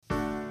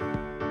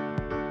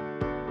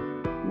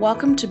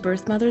Welcome to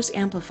Birth Mothers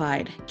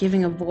Amplified,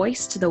 giving a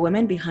voice to the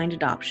women behind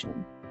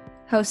adoption.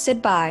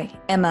 Hosted by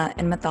Emma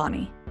and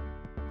Mathani.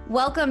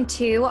 Welcome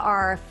to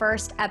our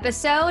first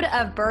episode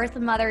of Birth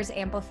Mothers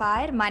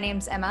Amplified. My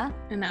name's Emma.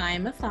 And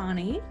I'm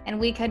Mathani. And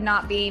we could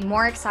not be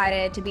more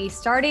excited to be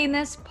starting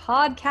this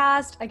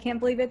podcast. I can't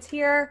believe it's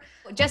here.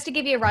 Just to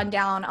give you a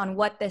rundown on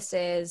what this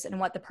is and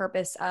what the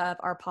purpose of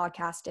our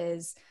podcast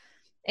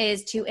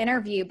is to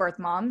interview birth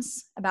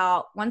moms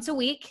about once a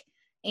week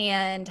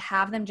and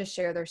have them just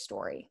share their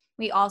story.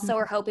 We also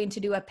are hoping to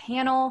do a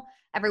panel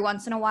every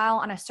once in a while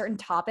on a certain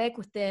topic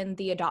within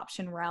the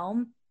adoption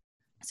realm.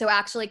 So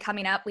actually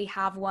coming up, we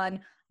have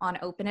one on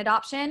open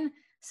adoption.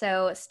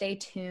 So stay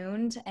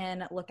tuned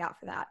and look out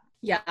for that.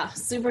 Yeah,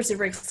 super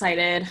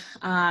excited.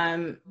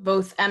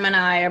 Both Em and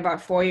I are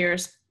about 4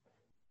 years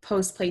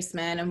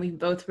post-placement, and we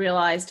both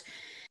realized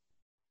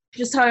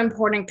just how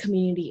important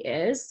community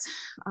is,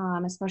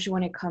 especially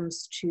when it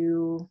comes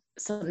to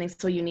something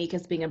so unique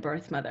as being a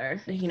birth mother.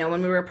 You know,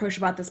 when we were approached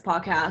about this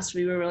podcast,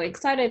 we were really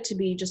excited to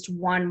be just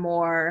one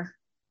more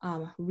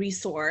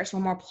resource,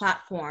 one more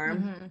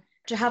platform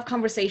to have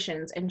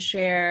conversations and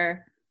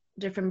share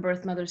different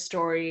birth mother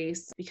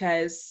stories,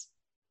 because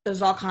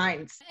there's all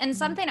kinds. And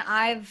something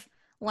I've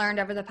learned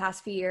over the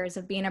past few years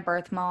of being a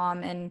birth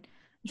mom and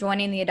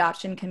joining the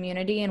adoption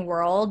community and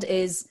world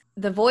is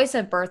the voice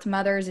of birth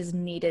mothers is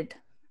needed.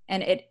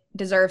 And it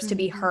deserves to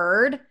be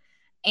heard.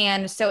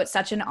 And so it's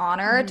such an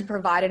honor to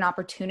provide an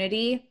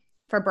opportunity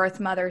for birth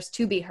mothers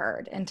to be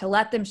heard and to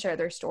let them share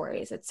their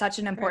stories. It's such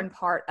an important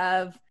part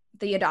of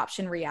the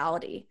adoption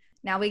reality.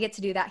 Now we get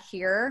to do that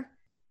here.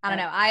 I don't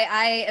know.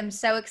 I am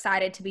so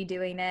excited to be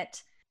doing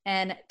it.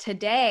 And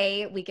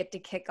today we get to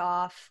kick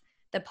off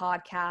the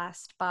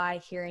podcast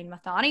by hearing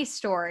Mathani's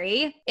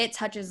story. It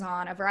touches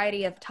on a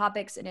variety of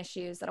topics and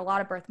issues that a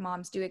lot of birth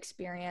moms do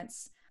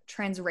experience.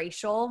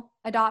 Transracial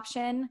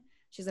adoption.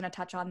 She's going to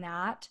touch on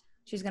that.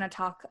 She's going to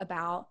talk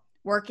about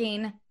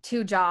working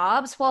 2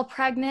 jobs while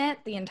pregnant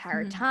the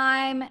entire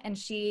time. And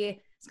she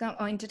is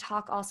going to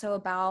talk also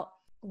about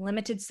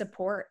limited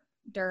support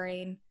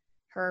during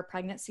her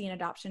pregnancy and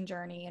adoption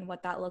journey and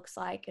what that looks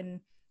like and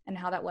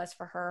how that was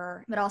for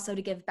her. But also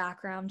to give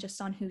background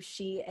just on who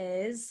she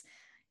is.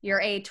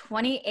 You're a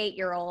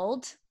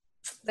 28-year-old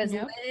that's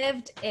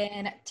lived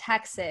in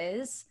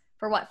Texas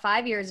for what,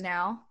 5 years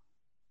now?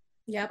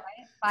 Yep.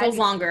 Right? Feels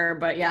longer,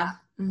 but yeah.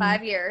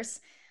 5 years.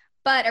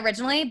 But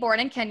originally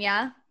born in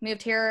Kenya,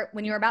 moved here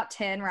when you were about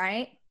 10,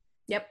 right?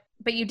 Yep.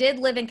 But you did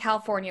live in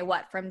California,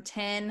 what, from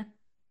 10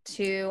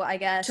 to, I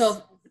guess?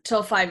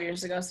 Till 5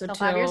 years ago. So till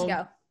 5 years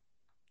ago.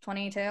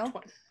 22?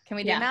 Can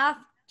we do math?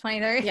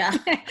 23? Yeah.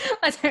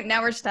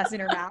 Now we're just testing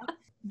her math.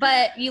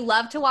 But you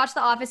love to watch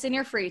The Office in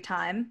your free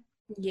time.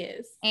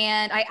 Yes.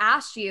 And I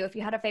asked you if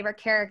you had a favorite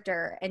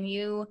character, and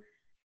you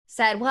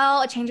said,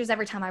 well, it changes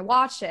every time I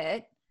watch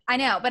it. I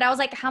know, but I was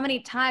like, how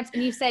many times?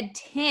 And you said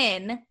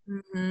 10.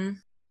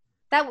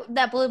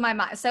 That blew my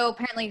mind. So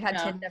apparently you had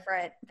 10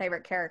 different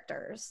favorite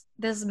characters.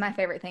 This is my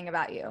favorite thing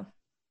about you.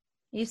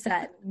 You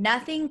said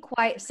nothing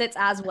quite sits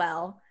as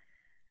well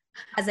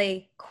as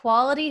a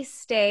quality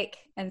steak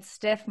and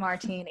stiff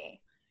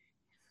martini.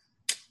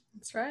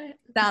 That's right.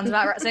 Sounds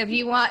about right.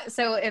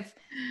 So if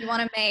you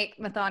want to make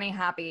Mathani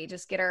happy,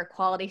 just get her a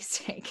quality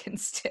steak and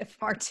stiff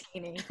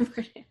martini.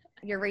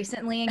 You're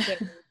recently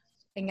engaged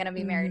and going to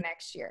be married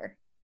next year,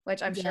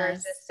 which I'm sure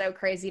is just so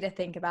crazy to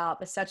think about,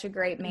 but such a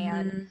great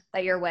man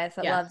that you're with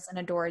that loves and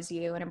adores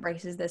you and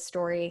embraces this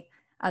story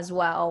as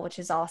well, which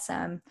is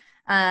awesome.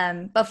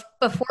 But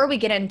before we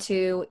get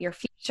into your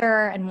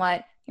future and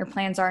what your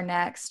plans are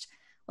next,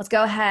 let's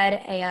go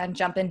ahead and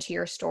jump into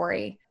your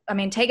story. I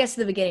mean, take us to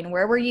the beginning.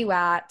 Where were you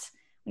at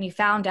when you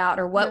found out,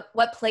 or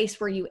what place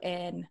were you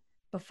in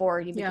before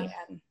you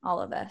began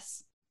all of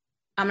this?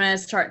 I'm going to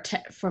start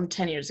from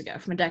 10 years ago,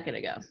 from a decade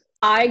ago.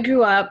 I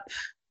grew up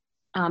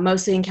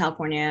mostly in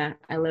California.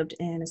 I lived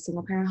in a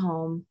single parent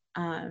home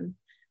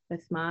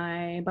with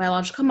my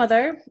biological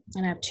mother,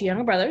 and I have 2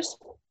 younger brothers.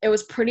 It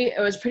was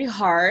pretty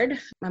hard.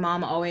 My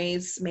mom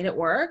always made it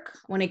work.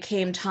 When it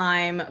came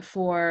time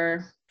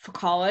for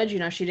college, you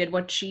know, she did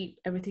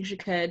everything she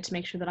could to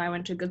make sure that I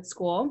went to a good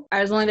school.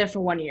 I was only there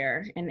for 1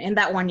 year, and in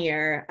that 1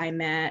 year, I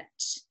met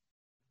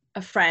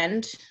a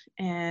friend,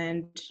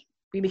 and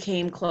we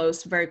became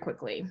close very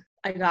quickly.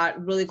 I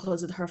got really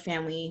close with her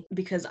family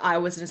because I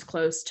wasn't as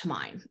close to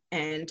mine.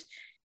 And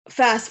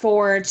fast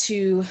forward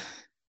to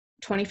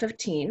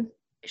 2015,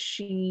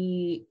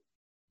 she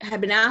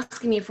had been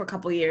asking me for a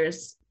couple of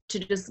years to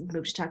just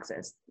move to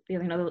Texas.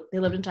 You know, they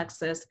lived in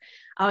Texas.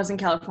 I was in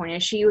California.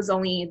 She was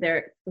only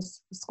there for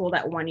school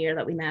that 1 year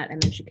that we met,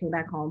 and then she came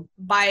back home.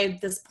 By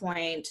this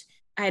point,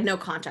 I had no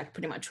contact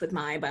pretty much with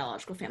my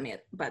biological family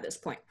by this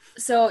point.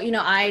 So, you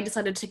know, I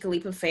decided to take a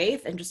leap of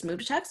faith and just move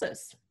to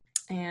Texas.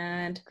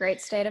 And great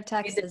state of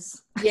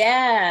Texas.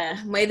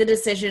 Made the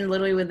decision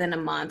literally within a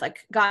month.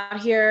 Like,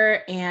 got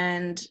here,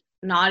 and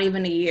not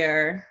even a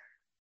year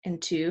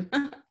into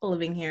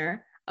living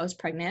here, I was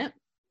pregnant.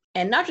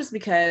 And not just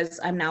because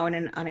I'm now in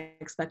an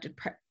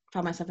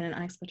found myself in an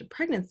unexpected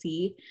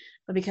pregnancy,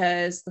 but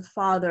because the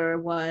father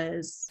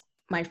was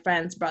my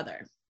friend's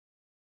brother.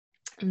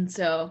 And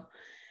so,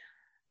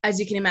 as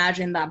you can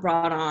imagine, that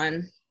brought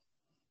on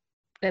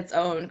its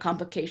own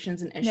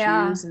complications and issues.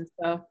 Yeah. And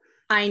so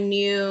I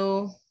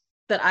knew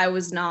that I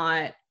was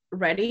not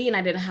ready and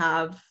I didn't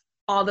have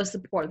all the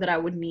support that I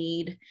would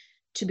need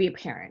to be a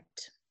parent.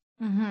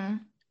 Mm-hmm.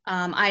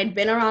 I had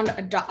been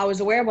around, I was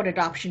aware of what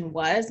adoption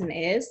was and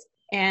is,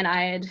 and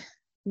I had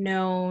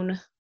known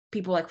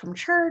people like from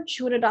church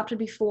who had adopted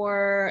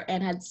before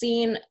and had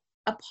seen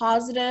a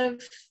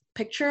positive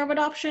picture of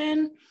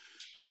adoption.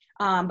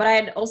 But I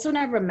had also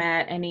never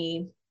met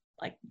any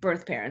like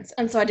birth parents.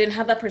 And so I didn't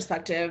have that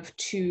perspective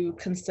to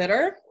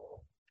consider.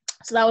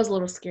 So that was a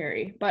little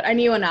scary, but I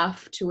knew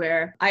enough to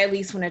where I at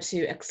least wanted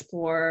to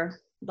explore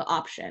the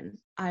option.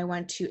 I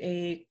went to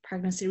a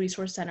pregnancy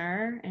resource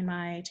center in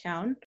my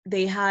town.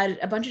 They had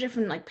a bunch of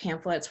different like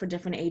pamphlets for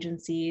different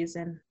agencies,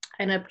 and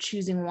I ended up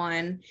choosing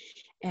one.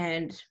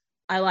 And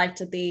I liked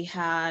that they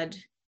had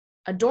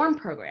a dorm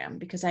program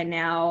because I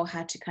now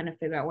had to kind of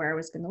figure out where I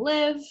was going to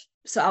live.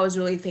 So I was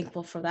really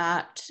thankful for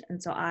that.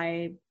 And so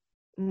I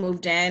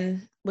moved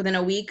in within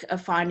a week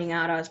of finding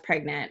out I was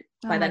pregnant.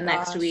 By the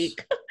next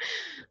week,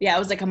 yeah, it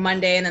was like a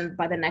Monday, and then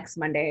by the next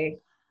Monday,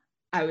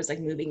 I was like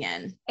moving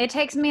in. It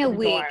takes me a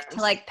week to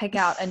like pick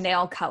out a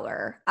nail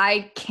color.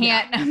 I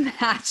can't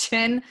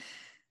imagine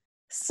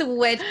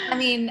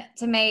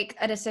to make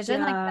a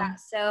decision like that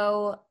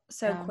so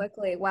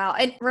quickly. Wow.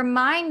 And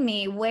remind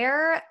me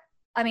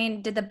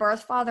did the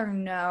birth father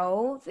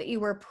know that you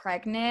were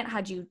pregnant?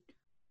 Had you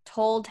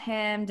told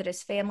him? Did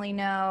his family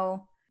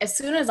know? As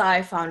soon as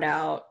I found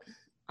out,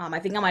 I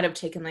think I might have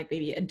taken like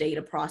maybe a day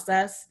to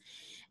process.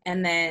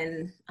 And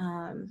then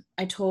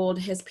I told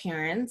his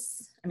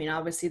parents. I mean,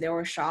 obviously they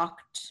were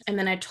shocked. And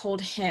then I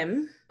told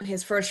him.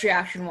 His first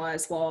reaction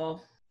was,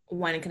 well,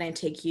 when can I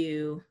take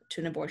you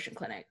to an abortion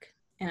clinic?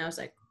 And I was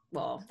like,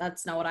 well,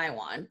 that's not what I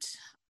want.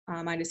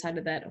 I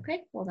decided that,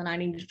 okay, well, then I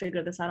need to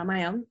figure this out on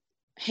my own.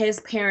 His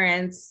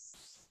parents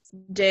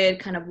did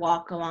kind of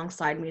walk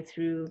alongside me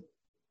through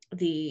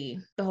the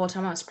whole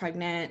time I was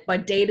pregnant.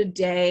 But day to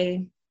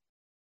day,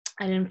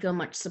 I didn't feel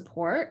much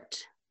support.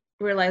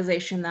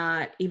 Realization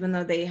that even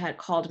though they had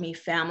called me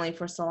family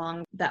for so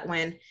long, that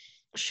when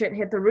shit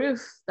hit the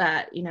roof,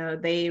 that, you know,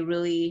 they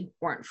really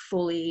weren't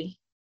fully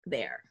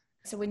there.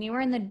 So when you were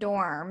in the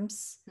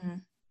dorms,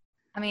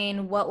 I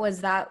mean, what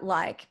was that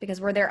like?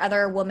 Because were there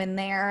other women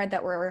there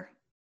that were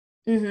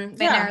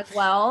there as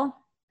well?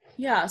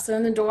 Yeah. So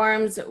in the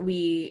dorms,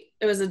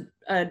 it was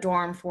a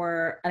dorm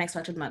for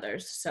unexpected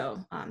mothers.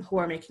 So who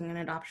are making an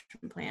adoption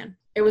plan.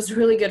 It was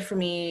really good for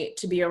me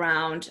to be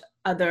around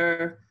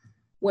other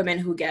women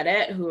who get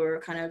it, who are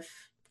kind of,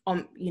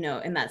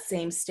 in that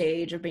same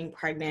stage of being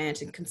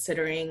pregnant and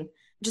considering,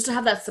 just to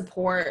have that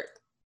support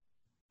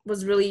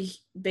was really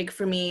big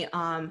for me.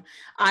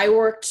 I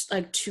worked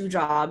like 2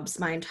 jobs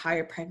my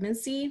entire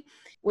pregnancy,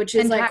 which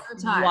is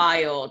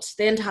wild.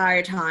 The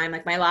entire time.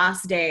 Like my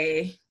last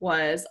day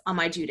was on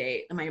my due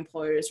date, and my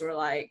employers were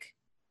like,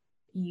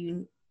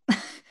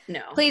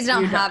 please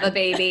don't have a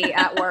baby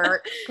at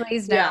work.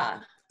 Please don't. Yeah.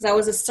 I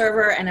was a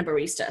server and a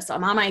barista, so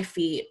I'm on my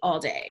feet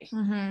all day.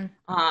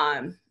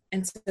 Mm-hmm.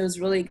 And so it was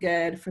really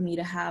good for me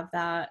to have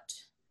that,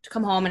 to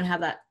come home and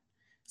have that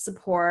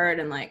support.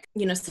 And like,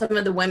 some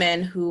of the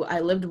women who I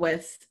lived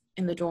with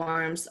in the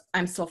dorms,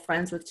 I'm still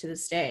friends with to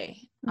this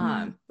day,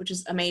 which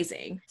is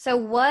amazing.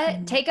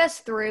 So take us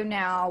through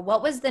now,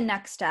 what was the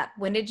next step?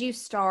 When did you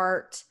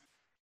start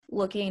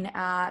looking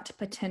at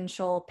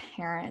potential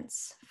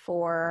parents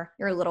for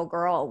your little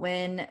girl?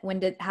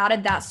 How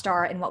did that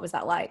start, and what was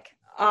that like?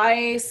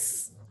 I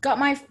got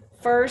my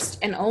first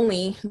and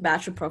only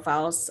batch of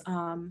profiles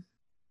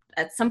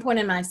at some point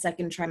in my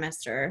second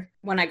trimester.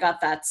 When I got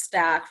that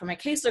stack from my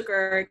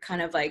caseworker, it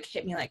kind of like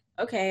hit me like,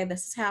 okay,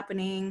 this is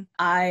happening.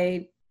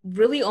 I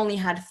really only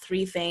had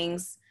 3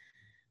 things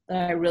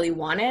that I really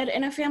wanted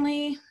in a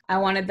family. I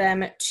wanted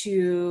them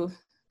to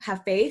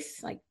have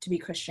faith, like to be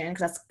Christian,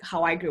 because that's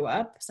how I grew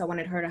up. So I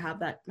wanted her to have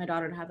that, my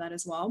daughter to have that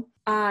as well.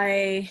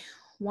 I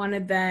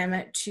wanted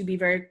them to be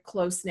very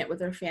close-knit with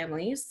their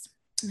families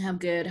and have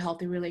good,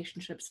 healthy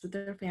relationships with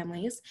their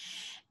families.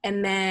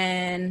 And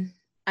then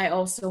I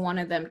also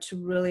wanted them to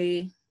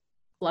really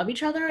love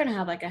each other and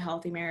have like a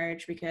healthy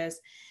marriage, because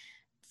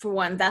for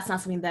one, that's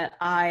not something that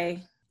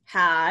I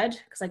had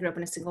because I grew up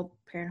in a single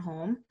parent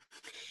home.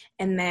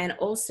 And then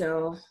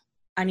also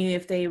I knew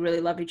if they really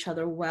loved each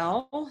other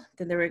well,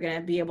 then they were going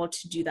to be able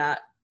to do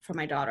that for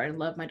my daughter and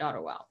love my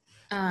daughter well.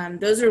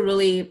 Those are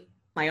really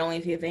my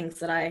only few things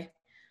that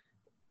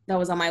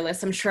was on my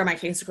list. I'm sure my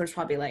caseworker is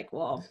probably like,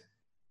 well,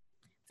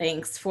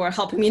 thanks for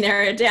helping me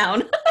narrow it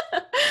down.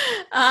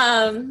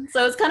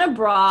 So it's kind of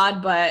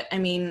broad, but I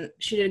mean,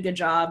 she did a good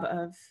job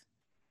of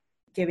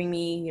giving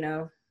me,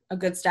 a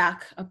good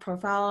stack of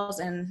profiles.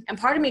 And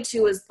part of me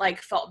too was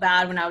like, felt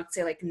bad when I would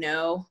say like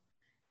no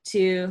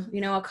to,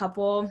 a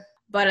couple.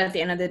 But at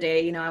the end of the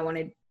day, I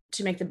wanted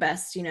to make the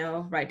best,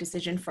 right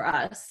decision for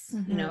us,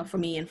 for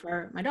me and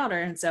for my daughter.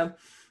 And so.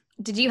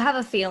 Did you have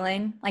a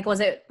feeling? Like,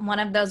 was it one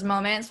of those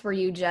moments where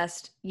you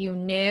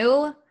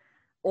knew,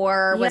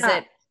 or was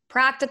it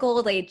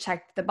practical? They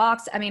checked the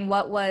box. I mean,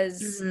 what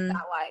was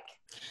that like?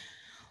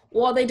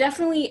 Well, they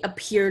definitely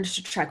appeared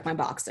to check my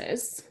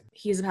boxes.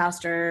 He's a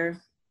pastor.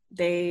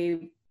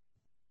 They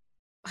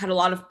had a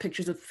lot of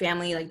pictures with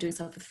family, like doing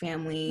stuff with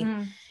family.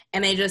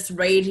 And they just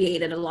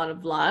radiated a lot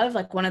of love.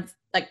 Like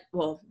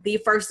the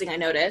first thing I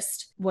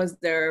noticed was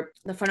the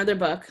front of their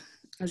book.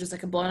 It was just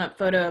like a blown up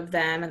photo of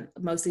them and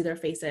mostly their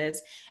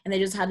faces. And they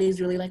just had these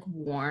really like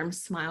warm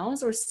smiles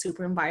that were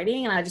super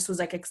inviting. And I just was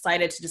like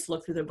excited to just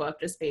look through their book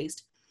just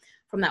based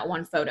from that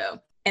one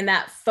photo. And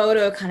that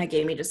photo kind of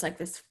gave me just like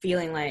this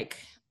feeling like,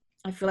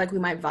 I feel like we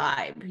might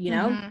vibe, you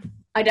know?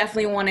 I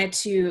definitely wanted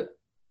to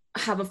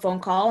have a phone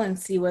call and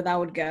see where that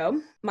would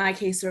go. My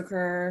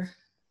caseworker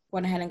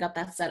went ahead and got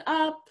that set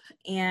up,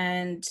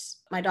 and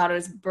my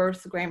daughter's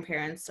birth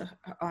grandparents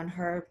on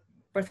her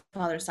birth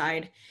father's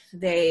side,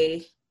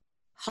 they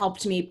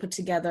helped me put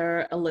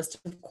together a list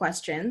of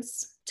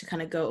questions to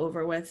kind of go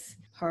over with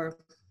her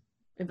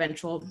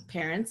eventual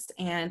parents.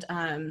 And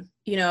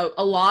you know,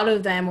 a lot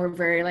of them were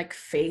very like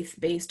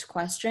faith-based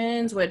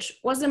questions, which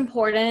was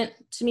important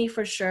to me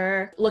for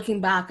sure.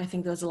 Looking back, I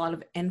think there was a lot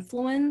of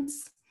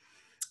influence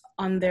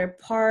on their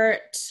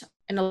part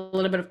and a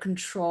little bit of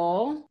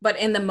control. But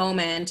in the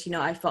moment, you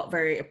know, I felt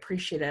very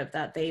appreciative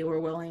that they were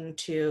willing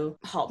to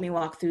help me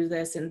walk through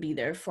this and be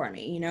there for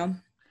me, you know?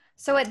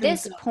 So at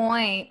this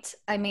point,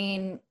 I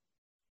mean,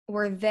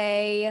 were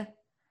they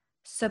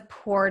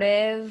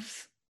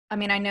supportive? I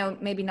mean, I know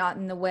maybe not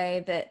in the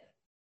way that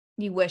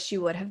you wish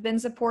you would have been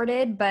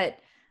supported, but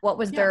what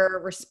was their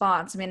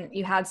response? I mean,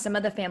 you had some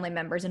of the family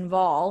members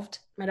involved.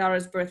 My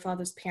daughter's birth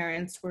father's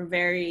parents were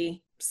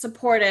very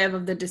supportive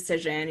of the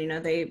decision. You know,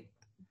 they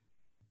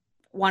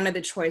wanted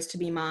the choice to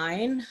be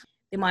mine.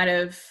 They might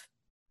have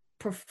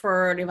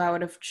preferred if I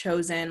would have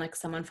chosen like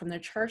someone from their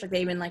church. Like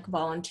they even like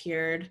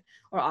volunteered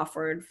or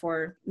offered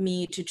for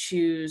me to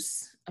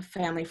choose a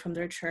family from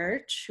their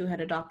church who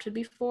had adopted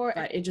before.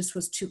 It just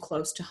was too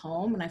close to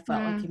home and I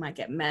felt like it might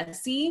get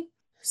messy.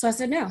 So I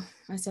said no.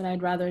 I said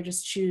I'd rather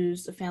just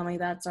choose a family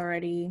that's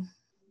already,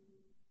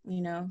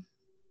 you know,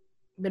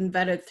 been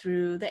vetted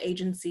through the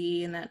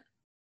agency, and that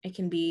it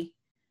can be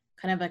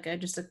kind of like a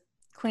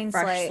clean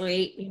fresh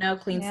slate, you know,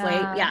 clean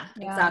slate. Yeah,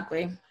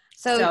 exactly.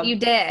 So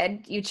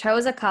you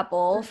chose a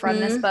couple from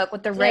this book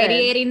with the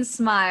radiating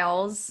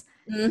smiles,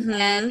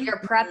 and you're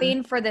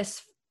prepping for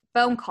this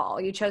phone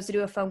call. You chose to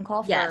do a phone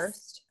call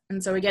first.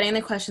 And so we're getting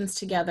the questions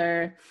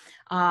together.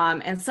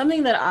 And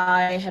something that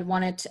I had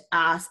wanted to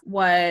ask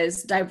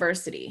was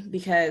diversity,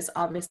 because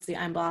obviously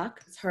I'm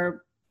Black.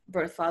 Her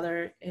birth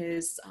father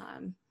is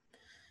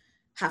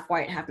half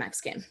white, half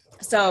Mexican.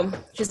 So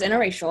she's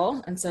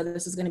interracial. And so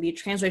this is going to be a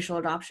transracial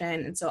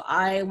adoption. And so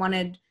I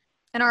wanted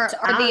And are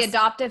the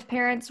adoptive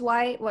parents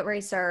white? What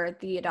race are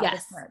the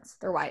adoptive parents?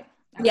 They're white.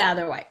 Okay. Yeah,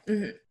 they're white.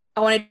 I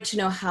wanted to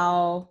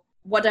know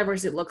what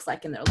diversity looks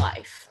like in their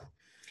life.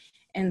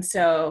 And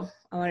so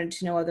I wanted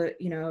to know whether,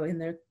 you know, in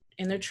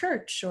their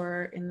church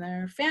or in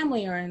their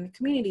family or in the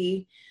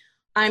community.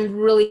 I'm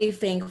really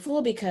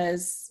thankful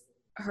because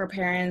her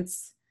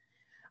parents,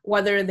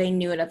 whether they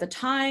knew it at the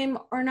time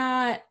or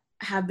not,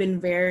 have been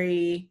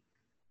very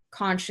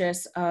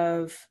conscious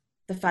of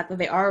the fact that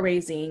they are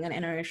raising an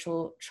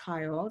interracial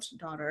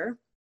daughter,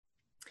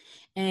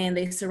 and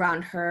they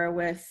surround her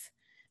with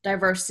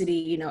diversity,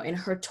 you know, in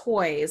her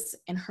toys,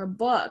 in her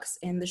books,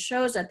 in the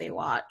shows that they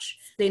watch.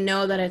 They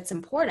know that it's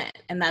important,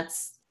 and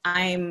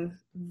I'm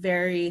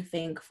very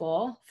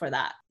thankful for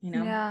that, you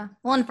know? Yeah.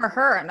 Well, and for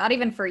her, not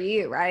even for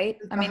you, right?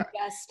 I mean,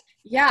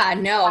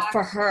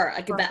 for her.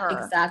 I get that.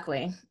 Her.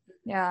 Exactly.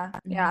 Yeah.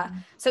 Yeah.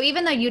 So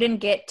even though you didn't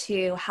get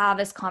to have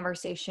this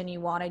conversation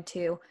you wanted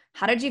to,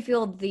 how did you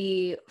feel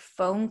the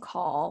phone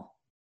call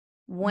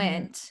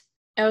went?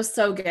 It was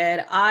so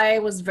good. I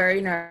was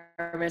very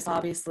nervous,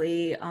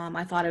 obviously.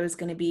 I thought it was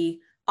going to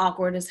be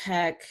awkward as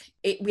heck.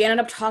 We ended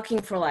up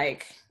talking for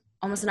like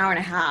almost an hour and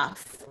a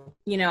half.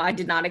 You know, I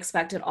did not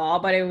expect it all,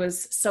 but it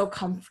was so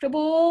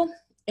comfortable.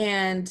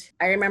 And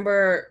I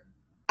remember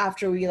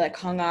after we like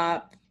hung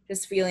up,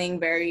 just feeling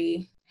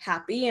very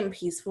happy and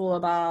peaceful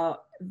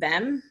about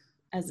them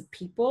as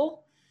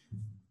people.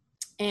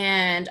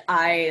 And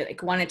I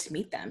like wanted to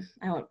meet them.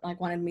 I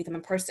wanted to meet them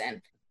in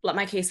person. Let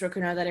my caseworker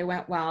know that it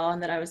went well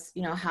and that I was,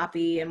 you know,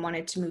 happy and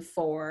wanted to move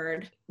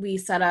forward. We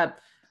set up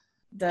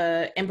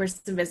the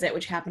in-person visit,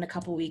 which happened a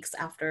couple weeks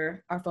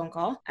after our phone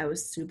call. I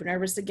was super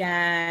nervous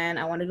again.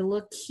 I wanted to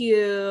look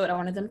cute. I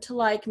wanted them to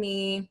like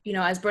me. You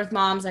know, as birth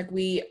moms, like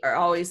we are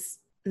always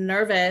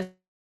nervous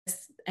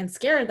and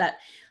scared that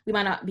we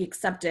might not be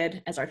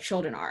accepted as our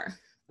children are.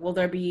 Will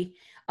there be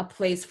a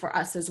place for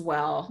us as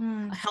well?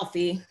 A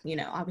healthy, you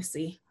know,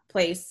 obviously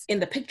place in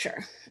the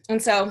picture.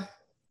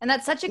 And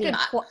that's such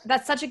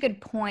a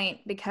good point,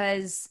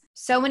 because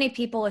so many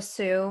people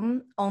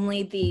assume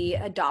only the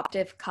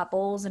adoptive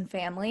couples and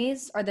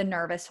families are the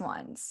nervous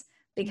ones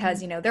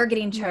because, you know, they're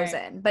getting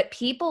chosen. Right. But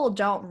people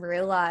don't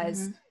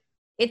realize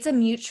it's a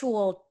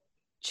mutual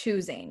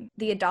choosing.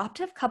 The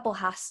adoptive couple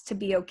has to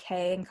be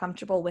okay and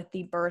comfortable with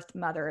the birth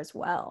mother as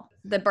well.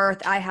 The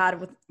birth I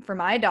had for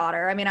my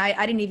daughter, I mean,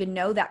 I didn't even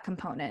know that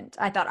component.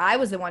 I thought I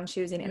was the one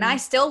choosing, and I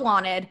still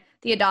wanted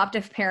the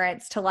adoptive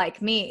parents to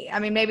like me. I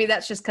mean, maybe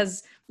that's just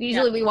because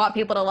usually we want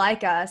people to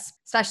like us,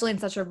 especially in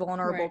such a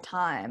vulnerable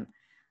time.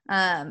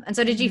 And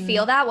so did you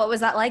feel that? What was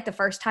that like the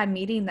first time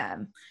meeting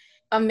them?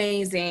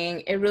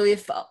 Amazing. It really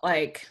felt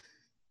like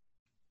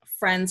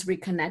friends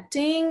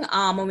reconnecting.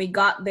 When we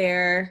got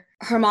there,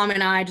 her mom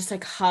and I just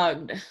like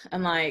hugged,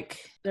 and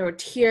like there were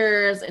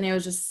tears, and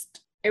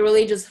it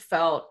really just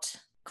felt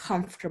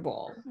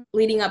comfortable.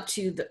 Leading up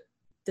to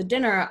the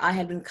dinner, I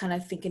had been kind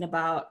of thinking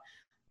about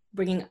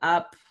bringing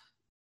up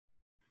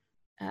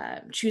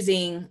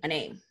choosing a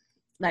name,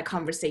 that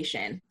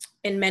conversation.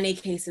 In many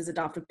cases,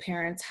 adoptive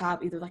parents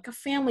have either like a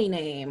family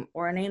name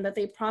or a name that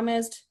they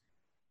promised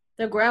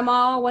their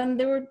grandma when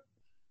they were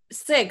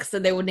 6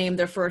 that they would name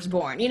their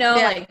firstborn,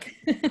 like,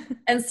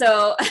 and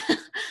so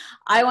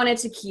I wanted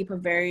to keep a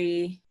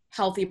very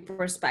healthy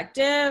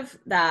perspective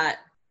that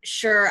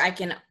sure, I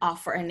can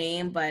offer a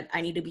name, but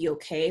I need to be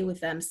okay with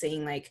them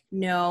saying like,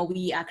 no,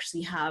 we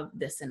actually have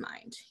this in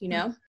mind,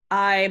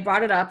 I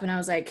brought it up and I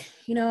was like,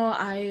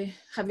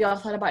 have you all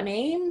thought about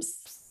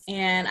names?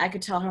 And I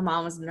could tell her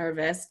mom was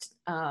nervous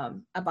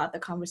about the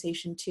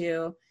conversation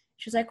too.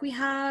 She was like,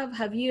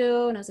 have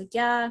you? And I was like,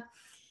 yeah.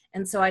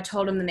 And so I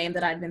told them the name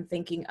that I'd been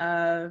thinking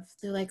of.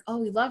 They're like, oh,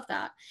 we love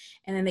that.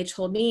 And then they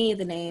told me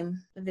the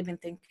name that they've been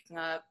thinking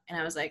of. And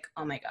I was like,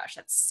 oh my gosh,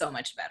 that's so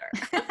much better.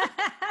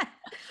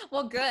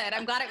 Well, good.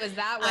 I'm glad it was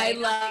that way.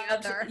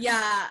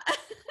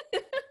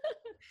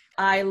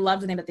 I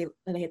loved the name that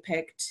they had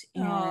picked.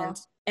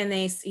 And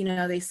they,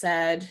 they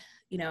said,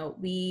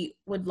 we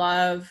would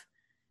love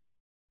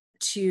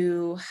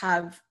to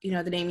have,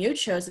 the name you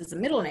chose as a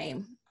middle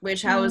name,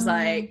 which I was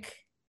like,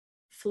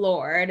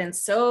 floored and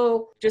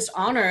so just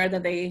honored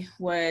that they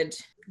would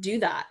do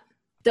that.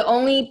 The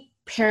only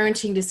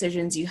parenting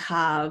decisions you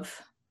have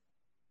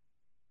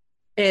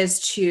is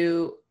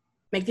to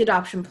make the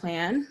adoption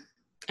plan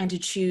and to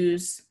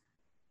choose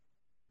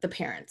the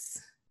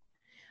parents.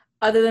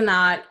 Other than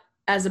that,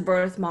 as a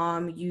birth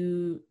mom,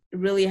 you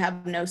really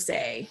have no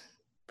say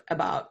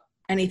about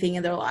anything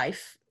in their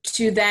life.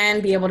 To then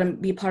be able to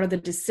be part of the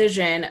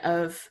decision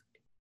of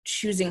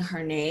choosing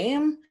her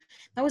name,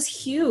 that was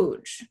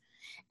huge.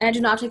 And I do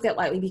not take that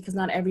lightly because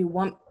not every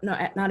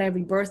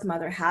birth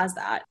mother has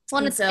that.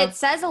 Well, and it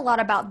says a lot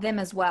about them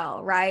as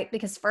well, right?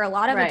 Because for a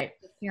lot of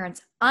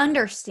parents,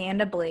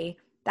 understandably,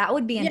 that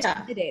would be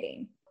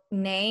intimidating.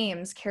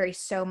 Names carry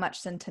so much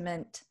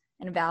sentiment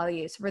and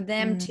values. For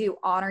them to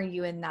honor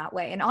you in that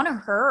way and honor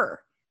her,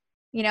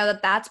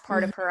 that's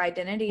part of her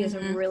identity is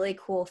a really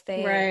cool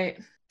thing. Right.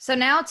 So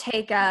now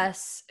take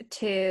us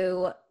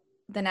to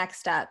the next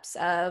steps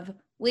of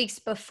weeks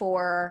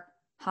before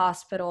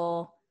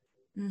hospital,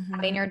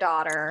 having your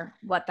daughter,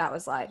 what that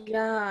was like.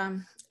 Yeah.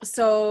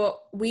 So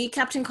we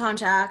kept in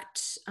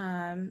contact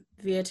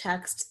via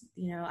text.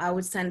 I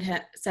would send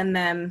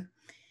them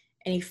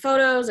any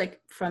photos like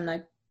from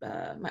my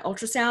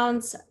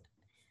ultrasounds,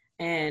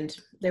 and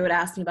they would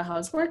ask me about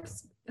how's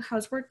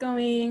work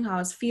going, how I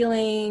was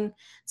feeling.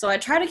 So I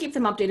tried to keep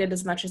them updated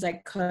as much as I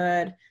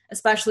could,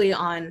 especially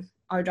on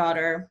our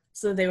daughter,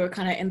 so they were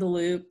kind of in the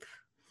loop.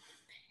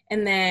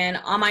 And then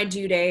on my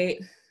due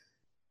date,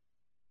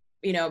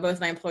 both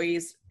my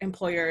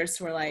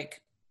employers were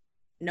like,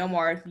 no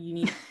more, you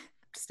need to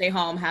stay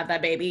home, have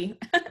that baby.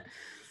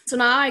 So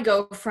now I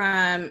go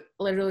from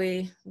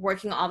literally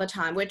working all the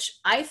time, which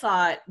I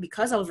thought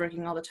because I was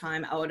working all the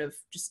time, I would have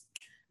just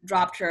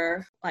dropped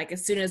her like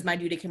as soon as my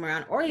due date came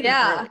around, or even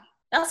early.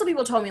 That's what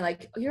people told me,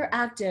 like, oh, you're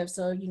active,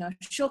 so,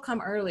 she'll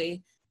come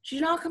early. She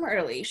did not come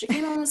early. She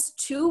came almost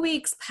 2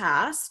 weeks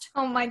past.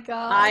 Oh my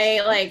gosh.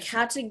 I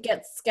had to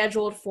get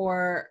scheduled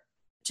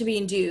to be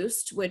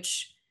induced,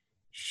 which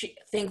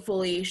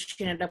thankfully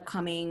she ended up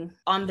coming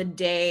on the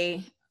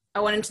day.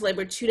 I went into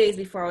labor 2 days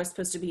before I was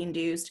supposed to be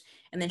induced,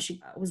 and then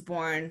she was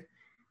born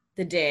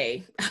the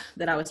day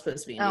that I was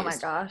supposed to be induced. Oh my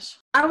gosh.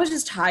 I was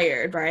just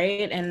tired,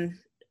 right? And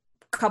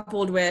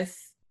coupled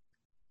with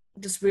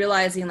just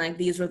realizing like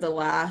these were the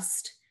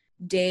last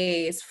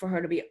days for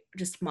her to be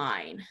just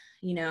mine,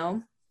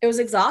 it was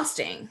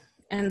exhausting.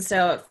 And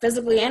so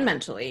physically and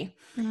mentally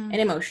and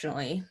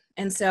emotionally.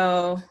 And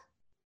so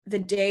the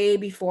day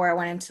before I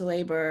went into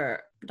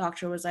labor, the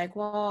doctor was like,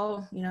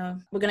 well,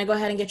 we're going to go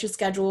ahead and get you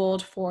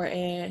scheduled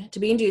to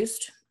be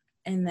induced,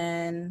 and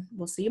then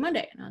we'll see you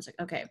Monday. And I was like,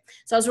 okay.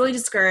 So I was really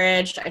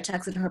discouraged. I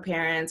texted her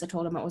parents. I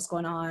told them what was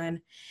going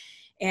on,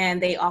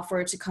 and they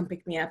offered to come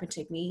pick me up and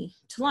take me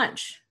to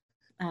lunch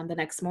the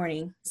next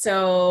morning.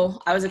 So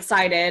I was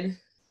excited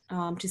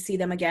to see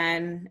them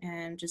again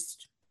and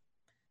just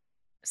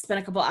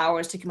spend a couple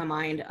hours taking my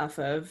mind off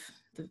of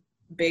the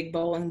big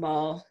bowling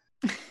ball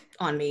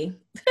on me,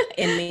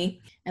 in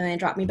me, and then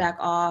drop me back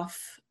off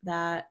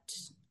that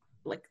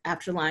like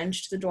after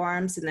lunch to the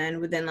dorms. And then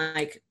within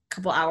like a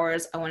couple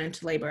hours, I went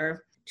into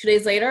labor. 2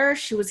 days later,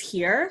 she was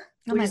here.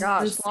 Oh my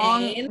gosh,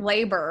 long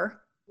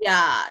labor.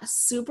 Yeah,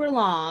 super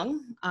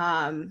long.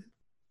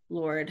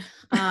 Lord.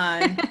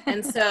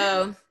 And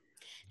so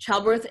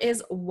childbirth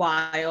is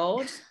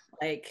wild.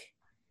 Like,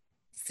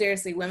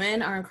 seriously,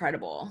 women are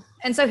incredible.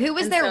 And so who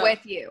was And there so,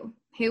 with you?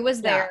 Who was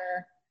yeah.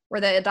 there?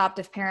 Were the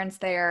adoptive parents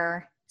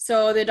there?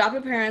 So the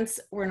adoptive parents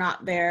were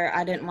not there.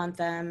 I didn't want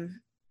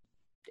them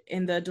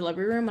in the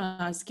delivery room when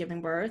I was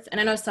giving birth. And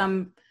I know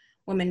some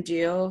women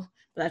do,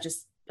 but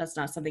that's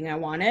not something I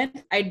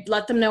wanted. I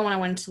let them know when I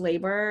went into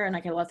labor, and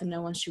like I let them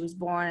know when she was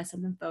born. I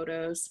sent them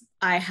photos.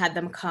 I had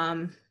them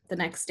come the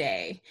next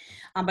day.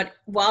 But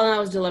while I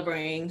was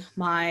delivering,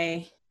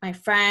 my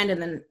friend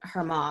and then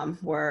her mom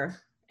were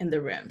in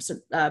the room. So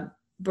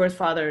birth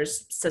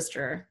father's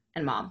sister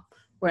and mom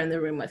were in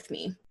the room with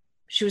me.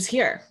 She was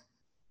here.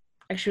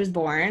 Like, she was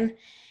born.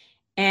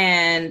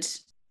 And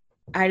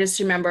I just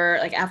remember,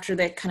 like, after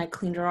they kind of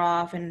cleaned her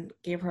off and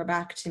gave her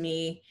back to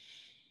me,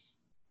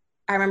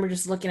 I remember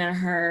just looking at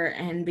her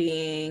and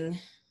being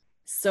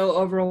so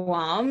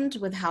overwhelmed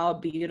with how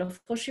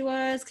beautiful she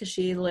was, because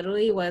she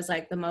literally was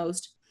like the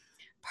most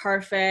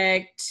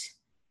perfect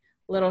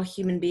little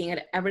human being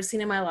I'd ever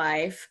seen in my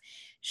life.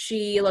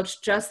 She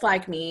looked just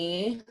like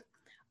me.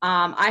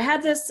 I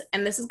had this,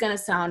 and this is going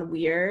to sound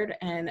weird,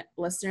 and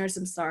listeners,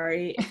 I'm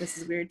sorry if this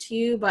is weird to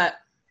you, but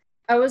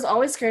I was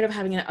always scared of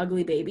having an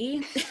ugly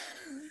baby.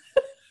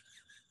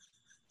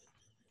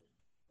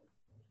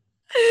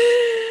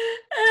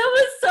 I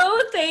was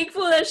so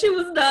thankful that she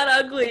was not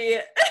ugly.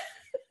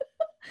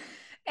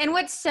 And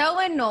what's so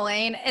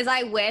annoying is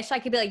I wish I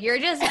could be like, you're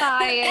just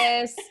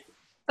biased.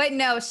 But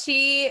no,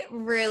 she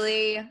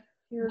really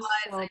was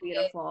so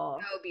beautiful.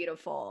 So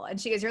beautiful.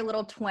 And she is your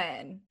little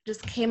twin.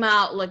 Just came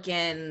out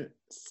looking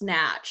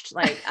snatched.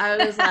 Like, I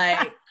was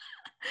like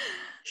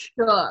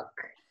shook.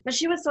 But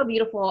she was so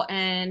beautiful,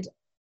 and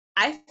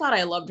I thought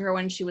I loved her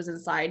when she was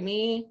inside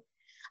me.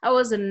 I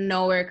was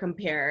nowhere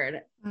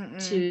compared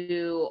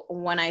to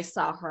when I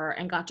saw her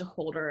and got to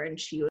hold her and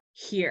she was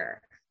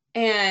here.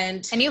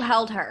 And you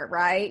held her,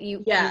 right?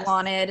 You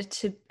wanted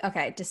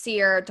to see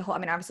her, to hold. I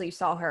mean, obviously you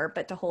saw her,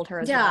 but to hold her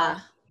as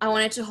well. I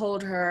wanted to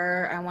hold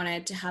her. I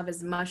wanted to have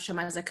as much time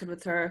as I could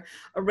with her.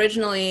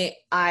 Originally,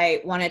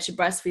 I wanted to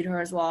breastfeed her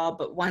as well,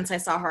 but once I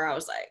saw her, I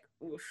was like,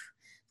 oof,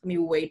 it's gonna be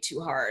way too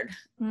hard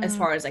as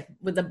far as like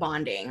with the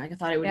bonding. Like, I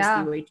thought it would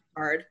just be way too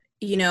hard.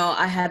 You know,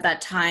 I had that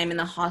time in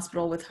the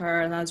hospital with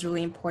her, and that was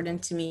really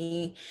important to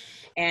me.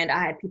 And I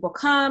had people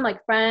come,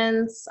 like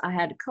friends. I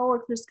had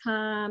coworkers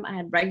come. I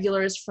had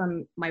regulars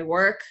from my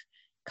work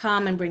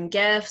come and bring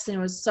gifts, and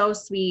it was so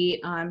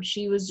sweet.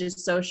 She was just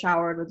so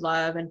showered with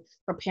love, and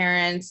her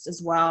parents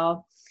as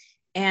well.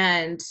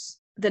 And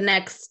the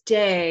next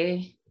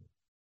day,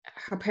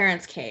 her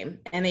parents came,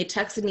 and they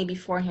texted me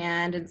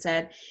beforehand and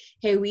said,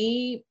 hey,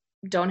 we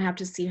don't have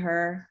to see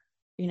her.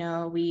 You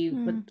know, we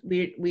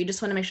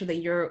just want to make sure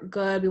that you're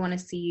good. We want to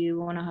see you.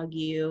 We want to hug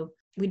you.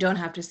 We don't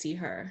have to see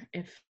her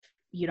if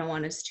you don't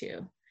want us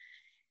to.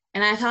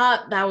 And I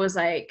thought that was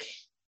like,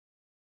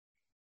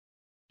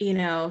 you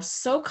know,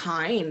 so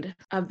kind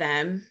of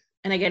them.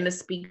 And again, this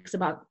speaks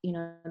about, you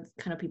know, the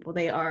kind of people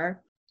they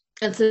are.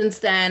 And since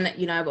then,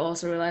 you know, I've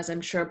also realized,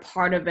 I'm sure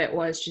part of it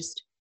was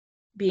just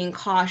being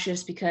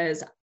cautious,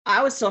 because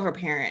I was still her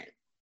parent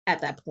at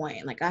that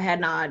point. Like, I had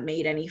not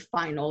made any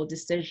final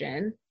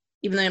decision,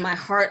 even though in my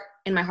heart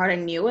I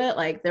knew it.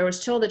 Like, there was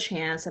still the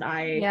chance that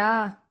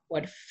I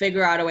would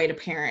figure out a way to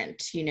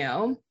parent, you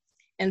know?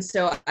 And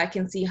so I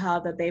can see how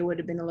that they would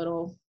have been a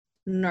little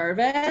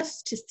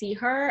nervous to see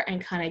her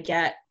and kind of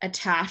get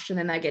attached, and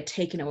then I get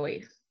taken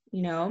away,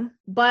 you know?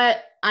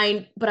 But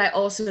I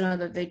also know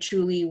that they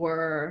truly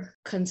were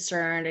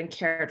concerned and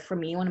cared for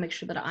me. I want to make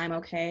sure that I'm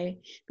okay,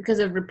 because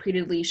they've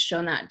repeatedly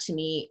shown that to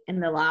me in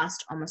the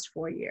last almost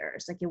 4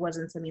 years. Like, it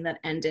wasn't something that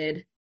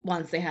ended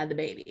once they had the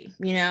baby,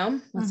 you know,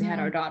 once they had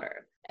our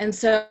daughter. And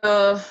so,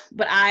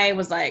 but I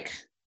was like,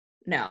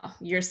 no,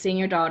 you're seeing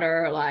your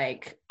daughter.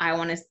 Like, I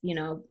want to, you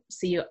know,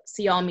 see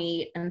y'all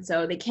meet. And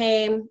so they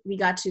came, we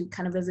got to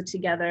kind of visit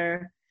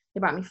together. They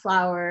brought me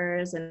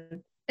flowers.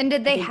 And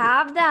did they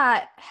have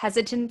that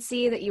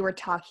hesitancy that you were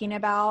talking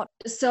about?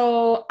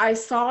 So I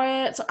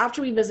saw it. So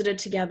after we visited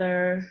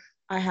together,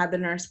 I had the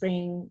nurse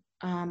bring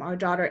our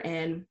daughter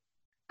in.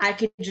 I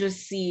could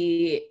just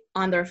see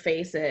on their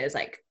faces,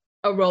 like,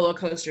 a roller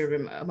coaster of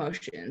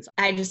emotions.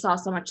 I just saw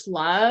so much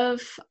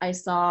love. I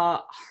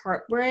saw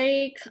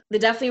heartbreak. They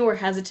definitely were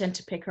hesitant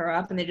to pick her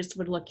up, and they just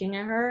were looking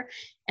at her.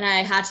 And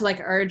I had to,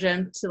 like, urge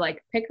them to,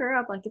 like, pick her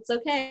up, like, it's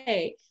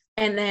okay.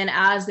 And then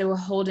as they were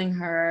holding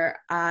her,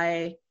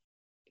 I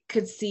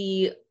could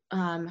see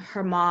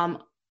her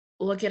mom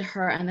look at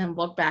her and then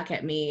look back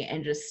at me,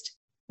 and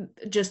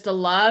just the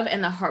love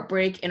and the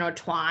heartbreak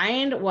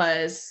intertwined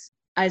was,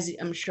 as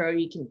I'm sure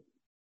you can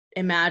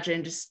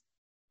imagine, just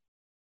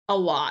a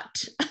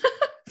lot.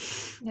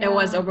 It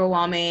was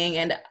overwhelming.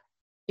 And,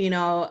 you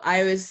know,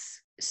 I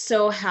was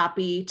so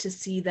happy to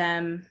see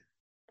them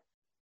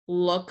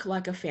look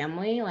like a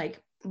family,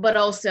 like, but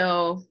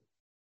also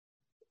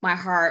my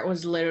heart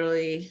was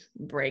literally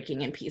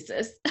breaking in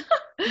pieces.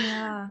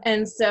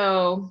 And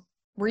so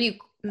were you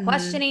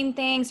questioning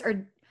things,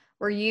 or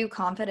Were you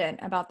confident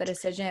about the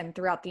decision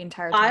throughout the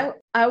entire time?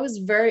 I was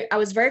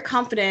very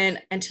confident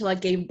until I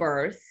gave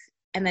birth,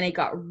 and then it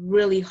got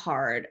really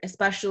hard,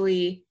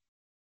 especially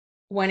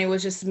when it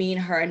was just me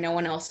and her and no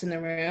one else in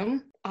the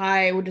room.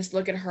 I would just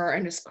look at her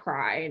and just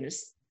cry and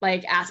just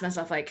like ask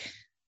myself like,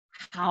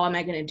 how am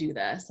I going to do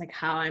this? Like,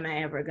 how am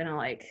I ever going to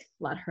like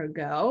let her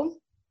go?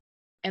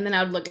 And then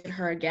I would look at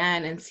her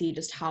again and see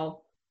just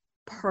how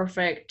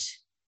perfect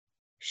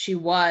she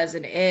was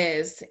and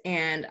is.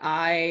 And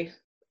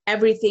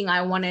everything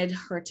I wanted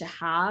her to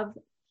have,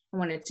 I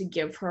wanted to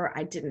give her,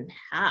 I didn't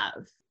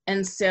have.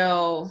 And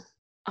so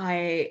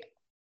I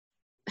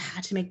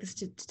had to make this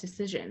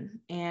decision,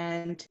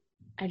 and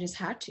I just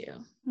had to.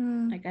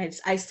 Like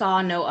I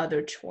saw no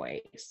other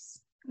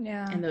choice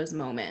in those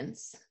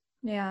moments.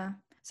 Yeah.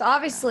 So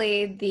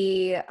obviously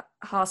the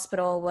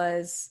hospital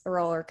was a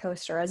roller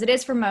coaster, as it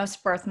is for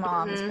most birth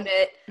moms, but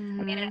I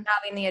mean,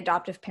 having the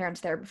adoptive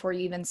parents there before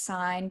you even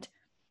signed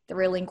the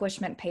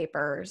relinquishment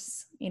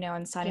papers,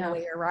 and signing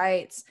away your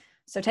rights.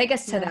 So take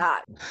us to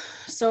that.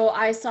 So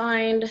I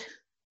signed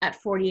at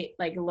 40,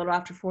 like a little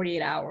after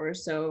 48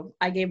 hours. So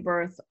I gave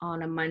birth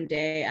on a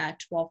Monday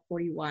at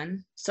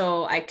 12:41.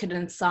 So I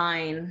couldn't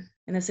sign.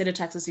 In the state of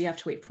Texas, you have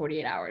to wait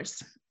 48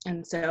 hours.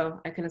 And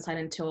so I couldn't sign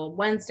until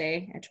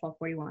Wednesday at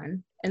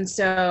 12:41. And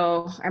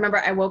so I remember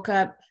I woke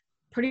up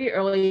pretty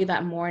early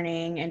that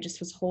morning and just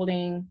was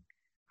holding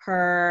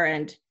her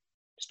and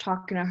just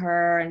talking to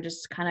her and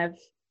just kind of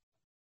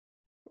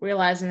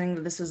realizing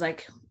that this was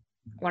like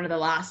one of the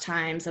last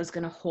times I was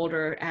going to hold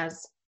her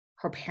as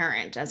her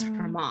parent, as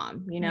her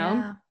mom,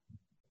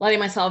 letting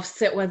myself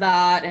sit with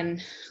that.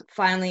 And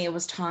finally it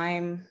was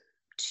time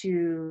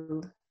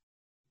to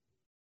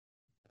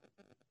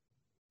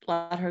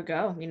let her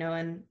go,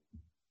 and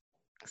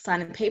sign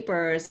the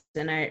papers.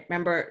 And I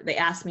remember they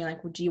asked me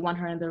like, well, do you want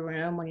her in the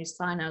room when you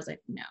sign? I was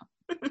like, no.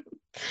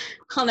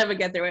 I'll never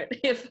get through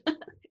it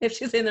if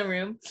she's in the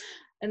room.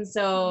 And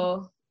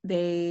so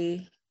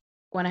they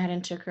went ahead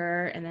and took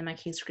her, and then my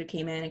caseworker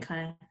came in and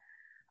kind of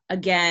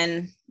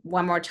again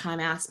one more time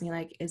asked me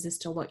like, is this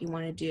still what you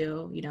want to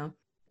do?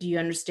 Do you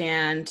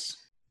understand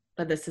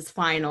that this is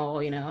final?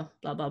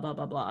 Blah blah blah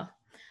blah blah,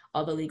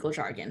 all the legal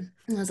jargon.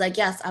 And I was like,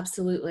 yes,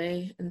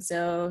 absolutely. And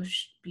so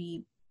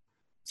we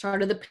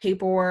started the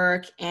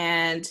paperwork,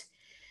 and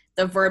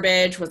the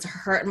verbiage was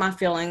hurting my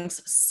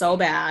feelings so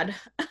bad.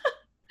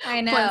 I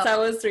know. Once I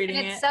was reading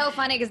it. It's so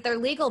funny because they're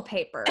legal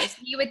papers.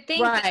 You would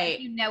think that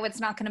it's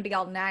not going to be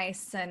all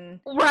nice and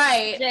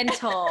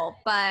gentle,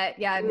 but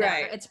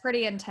it's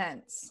pretty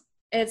intense.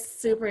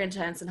 It's super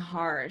intense and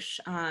harsh.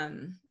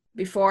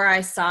 Before I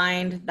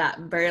signed that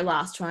very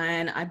last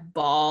one, I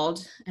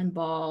bawled and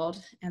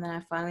bawled, and then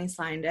I finally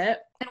signed it.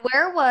 And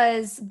where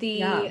was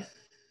the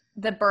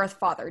birth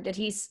father? Did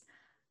he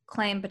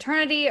claim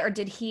paternity, or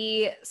did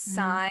he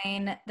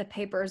sign the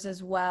papers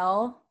as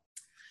well?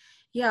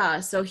 Yeah,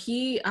 so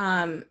he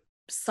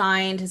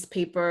signed his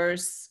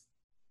papers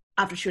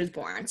after she was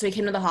born. So he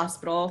came to the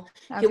hospital.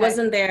 Okay. He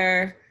wasn't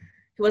there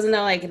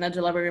like in the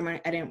delivery room.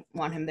 I didn't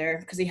want him there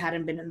because he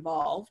hadn't been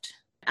involved.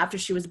 After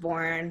she was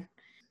born,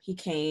 he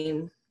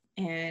came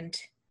and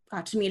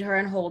got to meet her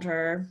and hold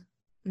her.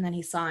 And then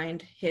he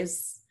signed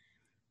his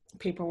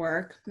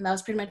paperwork. And that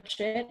was pretty much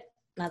it.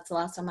 That's the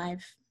last time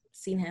I've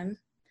seen him.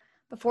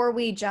 Before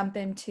we jump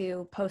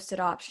into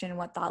post-adoption,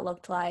 what that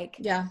looked like.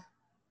 Yeah.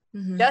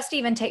 Mm-hmm. Just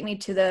even take me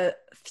to the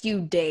few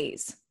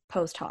days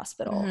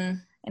post-hospital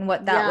and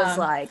what that was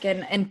like.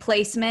 And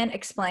placement,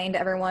 explain to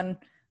everyone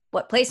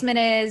what placement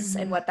is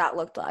and what that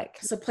looked like.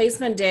 So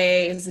placement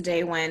day is the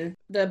day when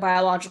the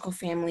biological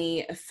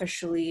family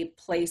officially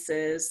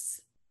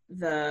places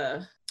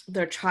their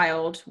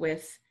child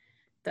with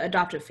the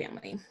adoptive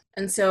family.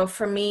 And so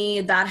for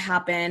me, that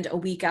happened a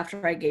week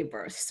after I gave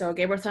birth. So I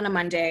gave birth on a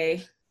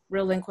Monday,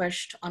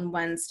 relinquished on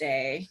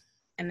Wednesday,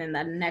 and then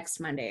that next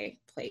Monday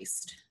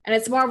placed. And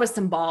it's more of a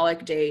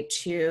symbolic day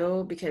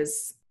too,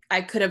 because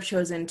I could have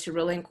chosen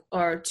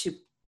to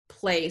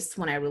place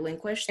when I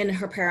relinquished, and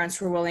her parents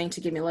were willing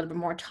to give me a little bit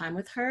more time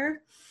with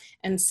her.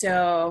 And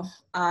so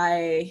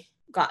I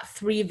got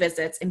 3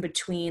 visits in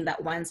between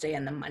that Wednesday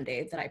and the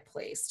Monday that I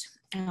placed.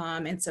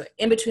 And so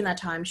in between that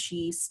time,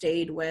 she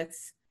stayed with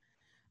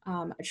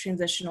a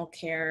transitional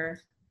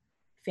care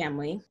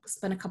family,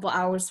 spent a couple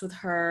hours with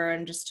her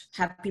and just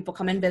have people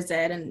come and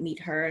visit and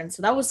meet her. And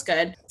so that was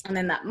good. And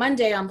then that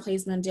Monday on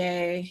placement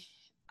day,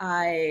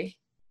 I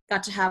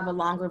got to have a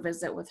longer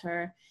visit with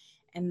her.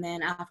 And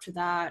then after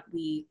that,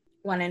 we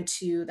went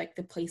into like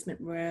the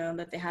placement room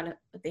that they have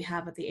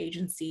at the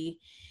agency.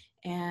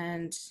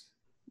 And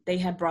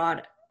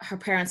her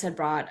parents had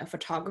brought a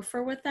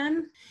photographer with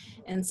them.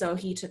 And so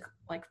he took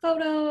like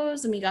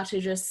photos, and we got to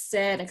just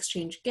sit,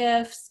 exchange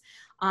gifts.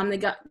 They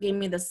gave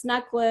me this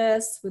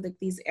necklace with like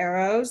these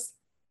arrows,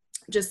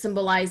 just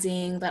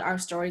symbolizing that our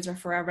stories are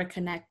forever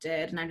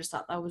connected. And I just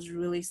thought that was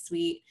really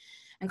sweet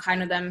and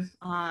kind of them.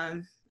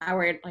 I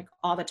wear it like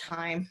all the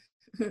time.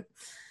 It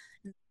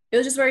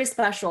was just very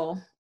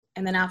special.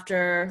 And then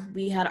after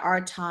we had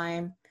our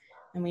time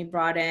and we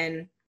brought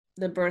in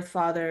the birth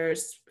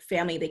father's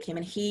family, they came,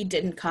 and he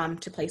didn't come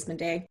to placement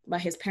day,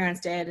 but his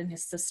parents did, and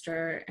his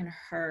sister and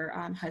her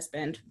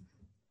husband,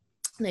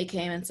 they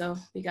came. And so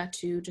we got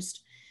to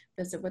just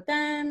visit with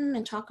them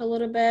and talk a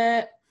little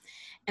bit.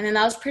 And then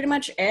that was pretty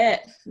much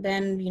it.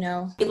 Then, you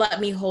know, he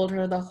let me hold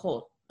her the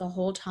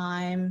whole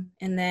time.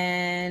 And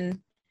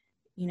then,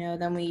 you know,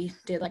 then we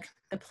did like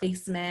the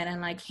placement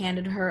and like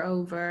handed her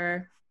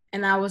over.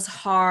 And that was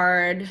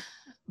hard,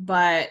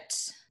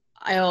 but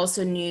I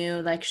also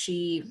knew like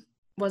she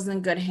was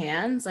in good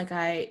hands. Like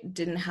I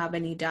didn't have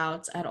any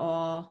doubts at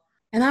all.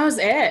 And that was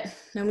it.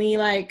 Then we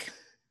like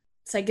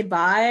said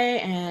goodbye,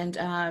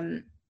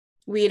 and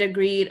we had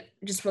agreed,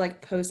 just for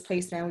like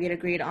post-placement, we had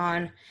agreed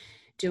on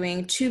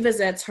doing 2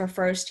 visits her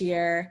first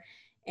year,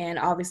 and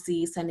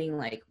obviously sending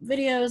like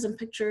videos and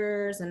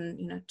pictures and,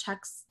 you know,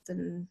 texts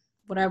and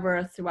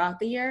whatever throughout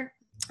the year.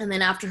 And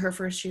then after her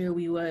first year,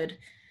 we would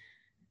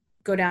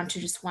go down to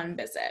just 1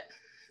 visit.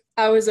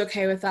 I was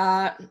okay with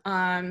that.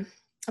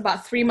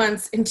 About 3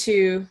 months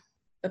into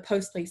the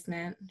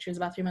post-placement, she was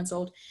about 3 months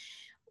old,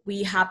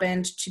 we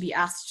happened to be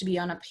asked to be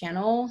on a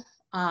panel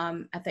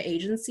at the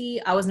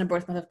agency. I was in a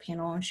birth mother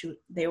panel, and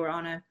they were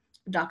on a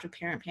adoptive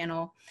parent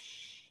panel.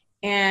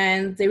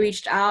 And they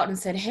reached out and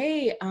said,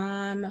 hey,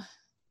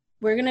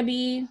 we're going to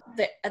be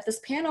at this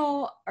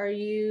panel. Are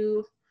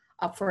you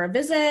up for a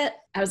visit?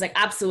 I was like,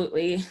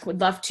 absolutely, would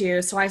love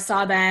to. So I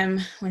saw them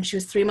when she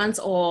was 3 months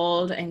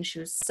old, and she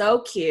was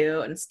so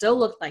cute and still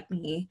looked like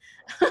me.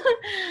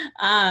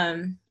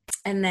 And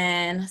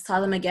then saw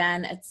them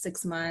again at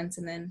 6 months,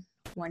 and then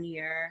 1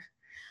 year.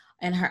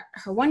 And her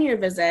 1 year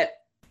visit,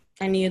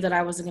 I knew that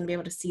I wasn't going to be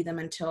able to see them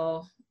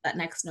until that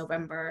next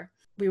November.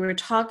 We were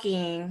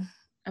talking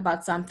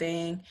about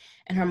something,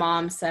 and her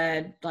mom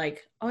said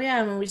like, oh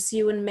yeah, when we see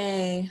you in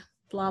May,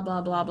 blah,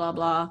 blah, blah, blah,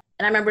 blah.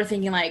 And I remember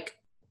thinking like,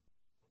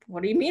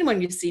 what do you mean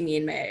when you see me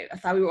in May? I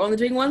thought we were only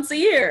doing once a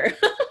year.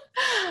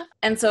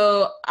 And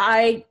so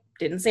I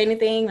didn't say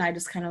anything. I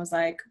just kind of was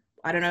like,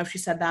 I don't know if she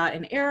said that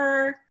in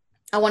error.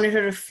 I wanted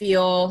her to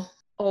feel,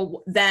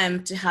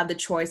 them to have the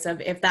choice of,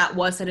 if that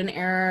was said in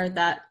error,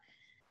 that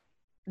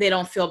they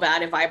don't feel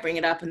bad if I bring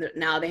it up and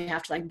now they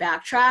have to like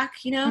backtrack,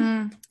 you know?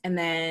 Mm. And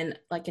then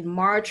like in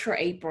March or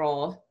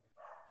April,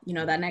 you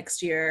know, that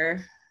next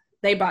year,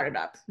 they brought it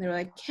up. They were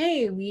like,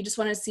 hey, we just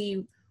want to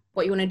see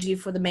what you want to do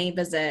for the May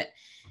visit.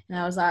 And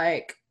I was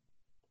like,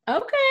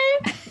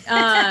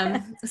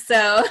 okay.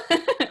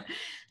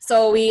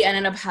 So we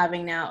ended up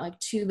having now like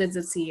 2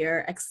 visits a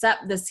year,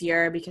 except this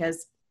year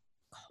because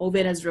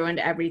COVID has ruined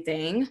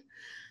everything.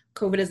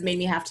 COVID has made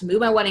me have to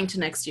move my wedding to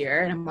next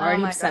year, and I'm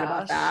already upset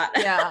about that.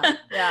 Yeah.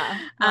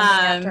 One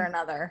thing after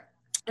another.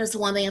 It was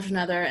one thing after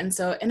another. And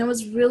it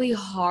was really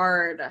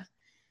hard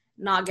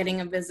not getting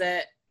a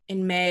visit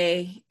in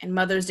May, and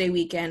Mother's Day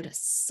weekend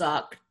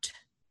sucked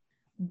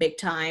big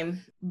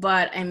time.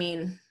 But I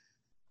mean,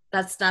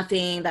 that's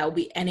nothing that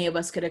any of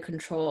us could have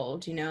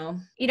controlled, you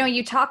know? You know,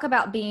 you talk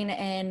about being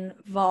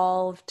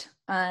involved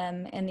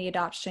in the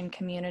adoption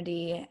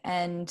community,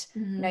 and,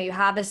 you know, you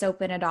have this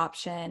open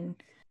adoption.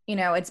 You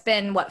know, it's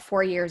been,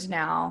 4 years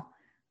now?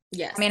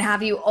 Yes. I mean,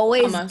 have you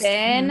always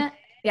been,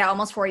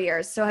 almost 4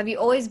 years. So have you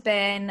always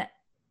been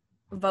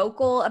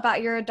vocal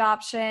about your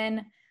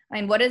adoption? I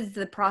mean, what is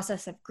the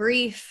process of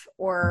grief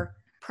or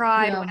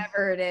pride,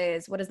 whatever it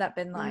is? What has that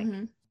been like?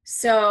 Mm-hmm.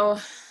 So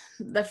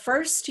the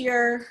first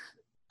year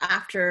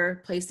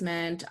after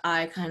placement,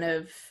 I kind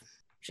of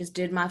just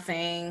did my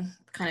thing,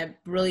 kind of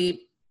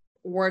really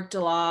worked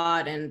a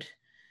lot and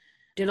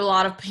did a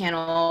lot of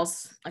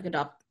panels, like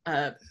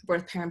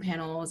birth parent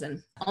panels.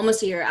 And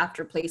almost a year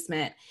after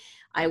placement,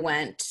 I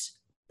went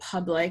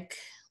public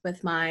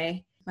with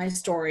my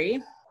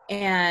story,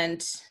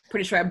 and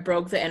pretty sure I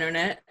broke the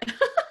internet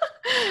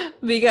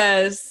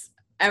because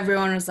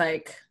everyone was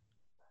like,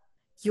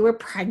 you were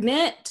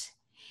pregnant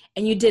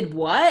and you did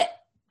what?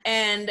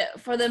 And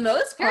for the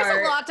most part,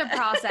 there's a lot to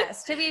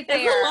process, to be fair.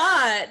 There's a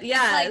lot,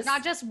 yes. Like,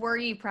 not just were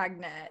you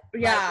pregnant?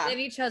 Yeah. Like, then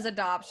you chose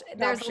adoption.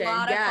 There's a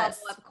lot of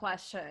follow-up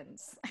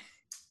questions.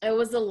 It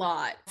was a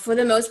lot. For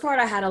the most part,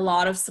 I had a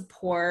lot of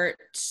support,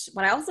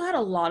 but I also had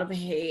a lot of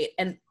hate,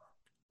 and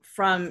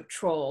from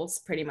trolls,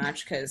 pretty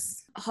much,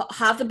 because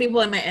half the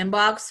people in my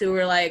inbox who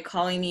were like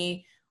calling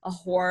me a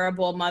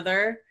horrible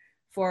mother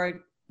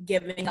for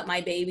giving up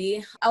my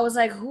baby, I was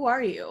like, who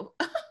are you?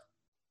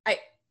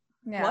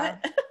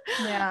 What?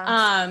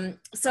 Yeah.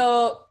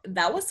 So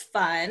that was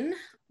fun,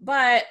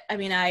 but I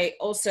mean, I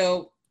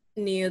also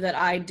knew that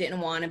I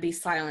didn't want to be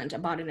silent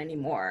about it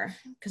anymore,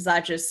 because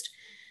that just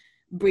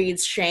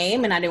breeds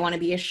shame, and I didn't want to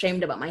be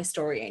ashamed about my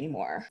story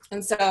anymore.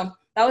 And so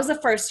that was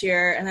the first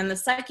year. And then the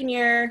second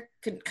year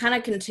kind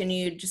of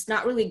continued, just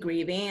not really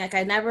grieving. Like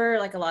I never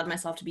allowed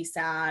myself to be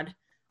sad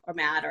or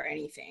mad or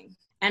anything.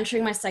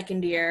 Entering my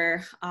second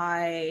year,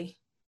 I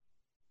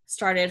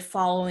started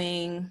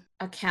following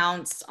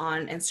accounts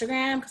on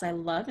Instagram, because I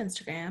love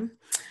Instagram,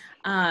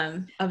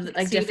 of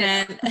like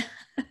different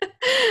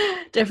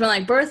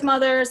like birth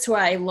mothers who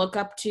I look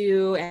up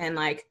to, and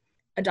like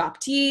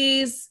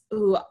adoptees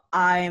who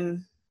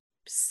I'm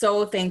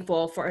so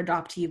thankful for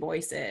adoptee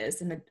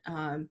voices. And,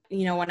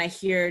 when I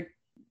hear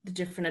the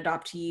different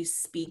adoptees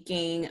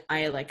speaking,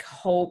 I like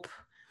hope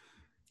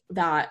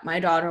that my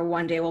daughter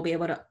one day will be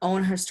able to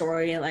own her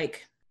story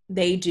like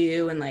they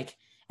do, and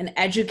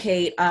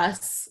educate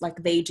us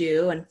like they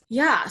do. And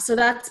yeah, so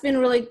that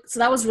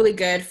was really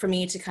good for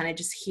me to kind of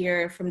just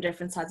hear from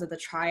different sides of the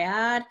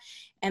triad,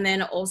 and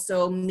then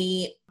also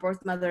meet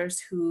birth mothers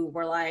who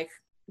were like,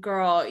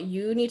 girl,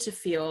 you need to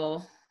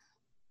feel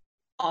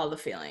all the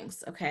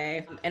feelings,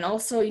 okay? And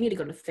also you need to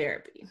go to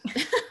therapy.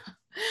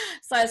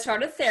 So I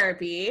started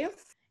therapy.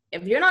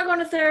 If you're not going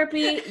to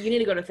therapy, you need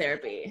to go to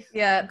therapy.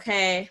 Yeah.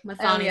 Okay.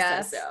 Mathani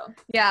says so.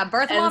 Yeah.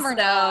 Birth mom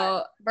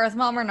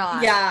or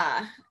not.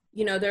 Yeah.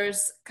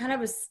 There's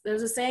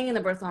there's a saying in the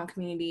birth mom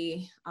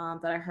community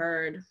that I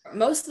heard.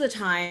 Most of the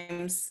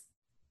times,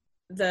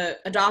 the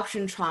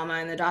adoption trauma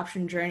and the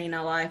adoption journey in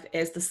our life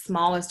is the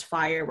smallest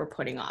fire we're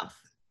putting off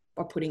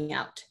or putting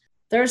out.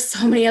 There's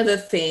so many other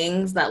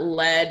things that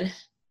led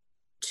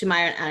to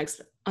my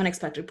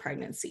unexpected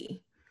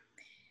pregnancy.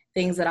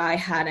 Things that I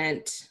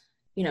hadn't,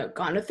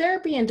 gone to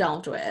therapy and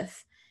dealt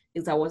with,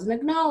 things I wasn't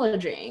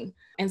acknowledging.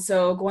 And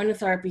so going to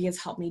therapy has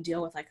helped me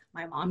deal with like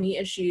my mommy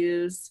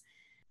issues,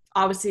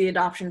 obviously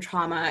adoption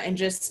trauma, and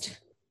just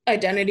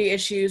identity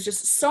issues,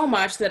 just so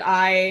much that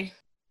I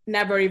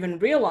never even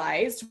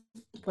realized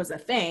was a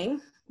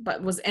thing,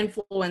 but was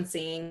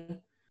influencing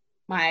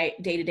my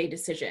day-to-day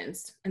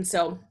decisions. And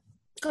so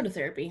go to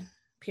therapy,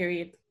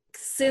 period.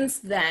 Since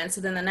then,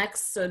 so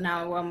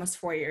now we're almost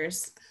 4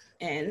 years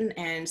in,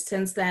 and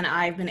since then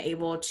I've been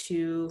able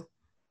to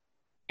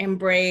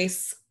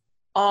embrace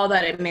all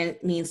that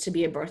it means to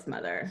be a birth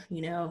mother,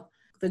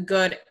 the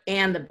good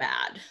and the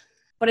bad.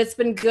 But it's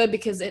been good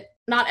because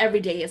not every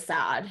day is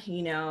sad,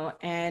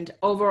 and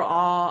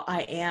overall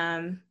I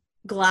am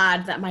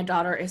glad that my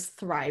daughter is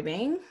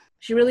thriving.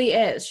 She really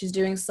is. She's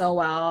doing so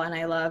well, and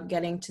I love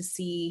getting to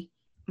see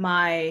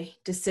my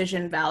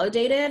decision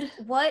validated.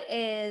 What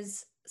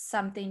is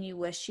something you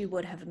wish you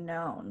would have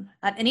known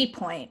at any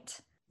point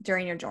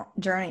during your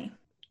journey?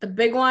 The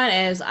big one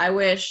is I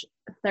wish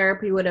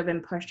therapy would have been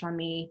pushed on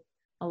me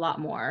a lot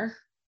more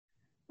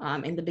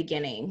in the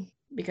beginning,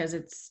 because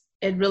it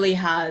really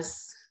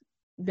has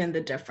been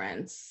the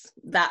difference.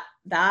 That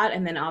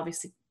and then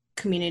obviously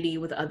community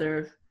with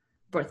other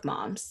birth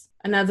moms.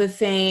 Another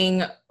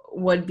thing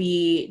would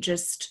be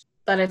just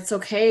that it's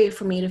okay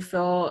for me to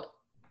feel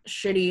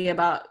shitty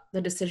about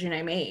the decision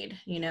I made.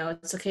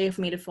 It's okay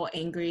for me to feel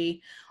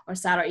angry or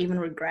sad or even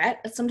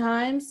regret it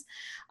sometimes.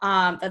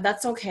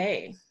 That's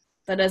okay.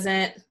 That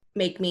doesn't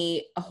make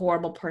me a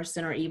horrible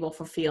person or evil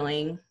for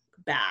feeling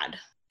bad.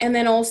 And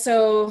then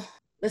also,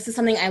 this is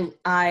something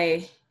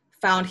I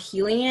found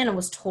healing in and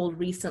was told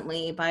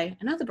recently by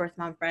another birth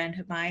mom friend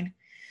of mine,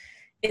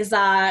 is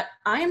that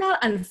I am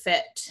not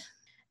unfit.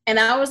 And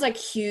that was like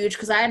huge,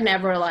 because I had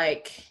never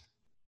like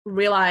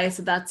realized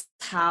that that's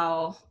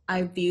how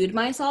I viewed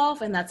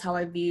myself, and that's how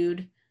I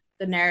viewed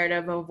the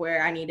narrative of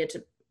where I needed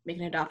to make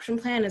an adoption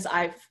plan, is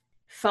I've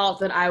felt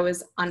that I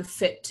was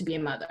unfit to be a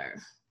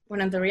mother.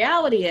 When the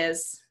reality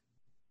is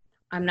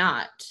I'm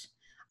not.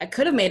 I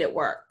could have made it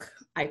work.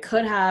 I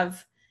could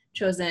have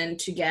chosen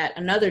to get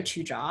another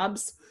 2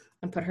 jobs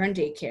and put her in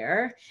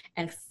daycare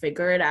and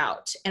figure it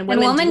out. And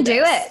women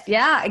do it.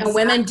 Yeah, exactly. And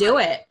women do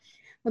it.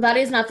 Well, that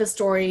is not the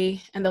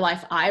story and the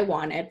life I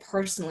wanted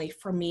personally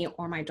for me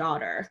or my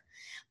daughter.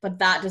 But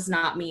that does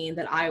not mean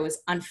that I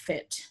was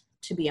unfit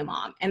to be a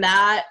mom. And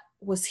that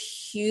was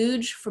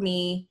huge for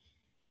me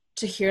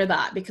to hear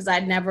that, because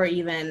I'd never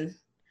even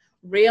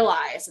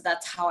realized that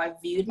that's how I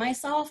viewed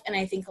myself. And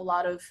I think a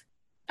lot of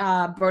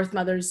birth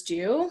mothers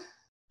do.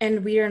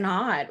 And we are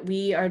not.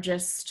 We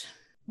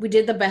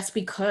did the best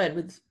we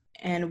could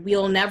and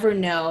we'll never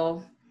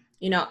know.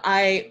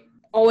 I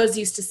always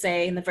used to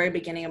say in the very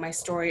beginning of my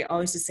story,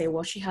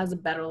 well, she has a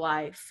better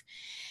life.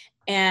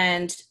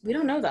 And we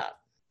don't know that.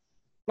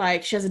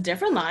 Like, she has a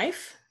different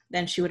life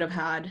than she would have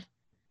had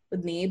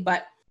with me,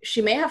 but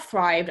she may have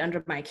thrived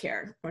under my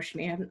care, or she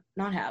may have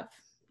not have,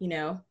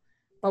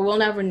 but we'll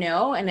never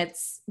know. And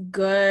it's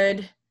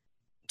good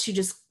to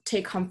just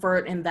take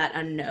comfort in that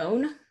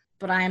unknown.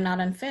 But I am not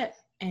unfit,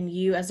 and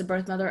you as a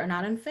birth mother are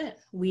not unfit.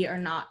 We are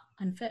not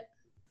unfit.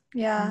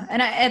 Yeah.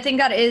 And I think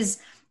that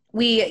is,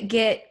 we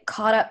get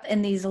caught up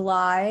in these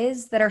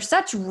lies that are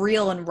such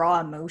real and raw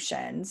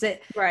emotions.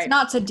 It's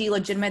not to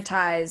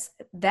delegitimize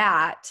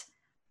that,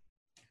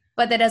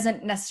 but that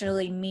doesn't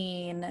necessarily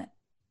mean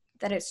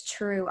that it's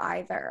true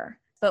either.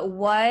 But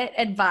what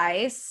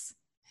advice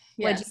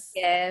would you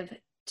give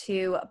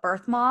to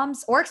birth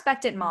moms or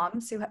expectant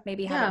moms who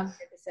maybe haven't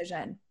made a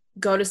decision?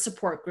 Go to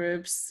support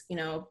groups,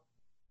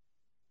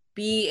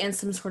 be in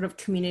some sort of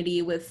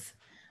community with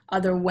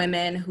other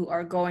women who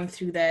are going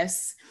through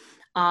this.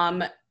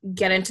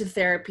 Get into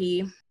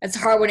therapy. It's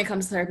hard when it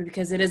comes to therapy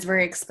because it is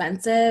very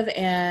expensive,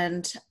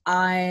 and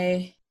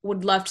I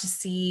would love to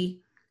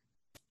see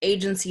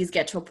agencies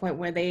get to a point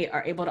where they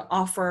are able to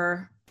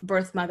offer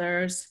birth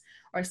mothers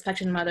or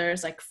expectant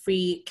mothers like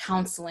free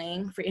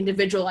counseling, free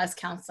individualized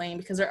counseling,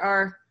 because there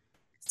are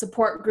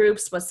support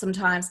groups, but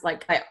sometimes,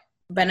 like, I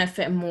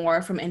benefit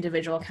more from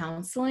individual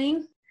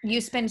counseling.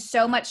 You spend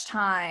so much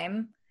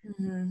time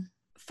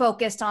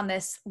focused on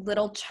this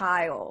little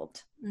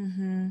child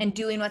and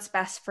doing what's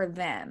best for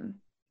them.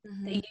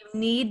 That you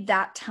need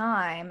that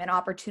time and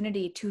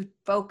opportunity to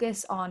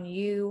focus on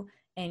you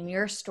and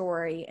your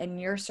story and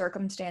your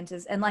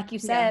circumstances. And like you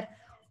said,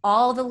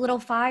 all the little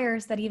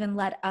fires that even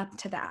led up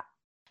to that.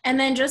 And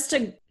then just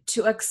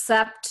to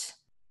accept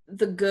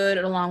the good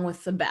along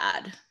with the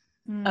bad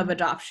of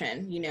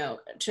adoption, you know,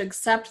 to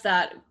accept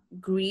that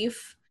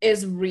grief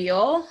is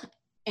real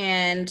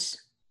and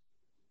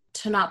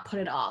to not put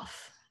it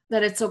off,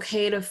 that it's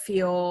okay to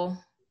feel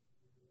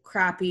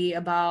crappy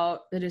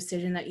about the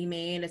decision that you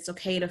made. It's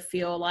okay to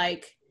feel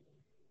like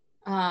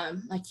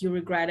you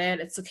regret it.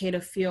 It's okay to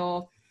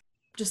feel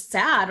just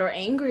sad or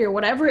angry or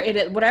whatever it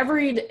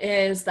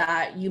is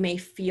that you may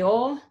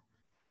feel.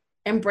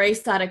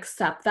 Embrace that,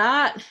 accept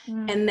that,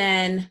 and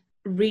then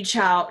reach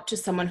out to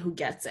someone who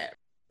gets it.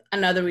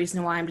 Another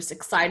reason why I'm just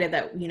excited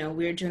that, you know,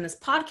 we're doing this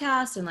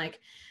podcast and like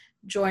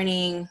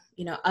joining,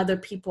 you know, other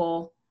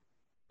people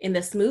in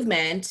this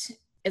movement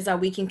is that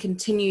we can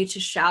continue to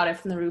shout it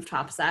from the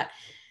rooftops that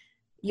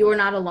you are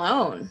not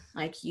alone.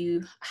 Like,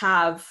 you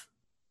have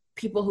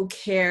people who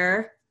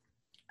care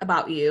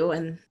about you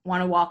and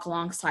want to walk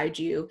alongside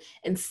you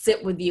and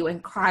sit with you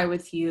and cry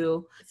with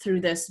you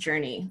through this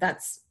journey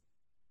that's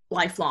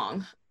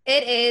lifelong.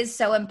 It is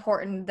so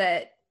important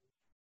that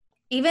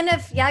even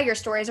if, your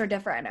stories are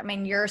different. I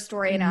mean, your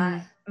story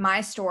and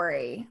my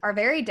story are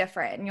very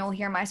different, and you'll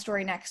hear my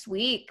story next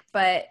week,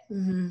 but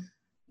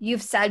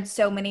you've said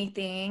so many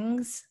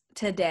things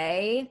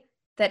today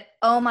that,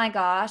 oh my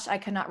gosh, I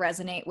could not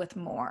resonate with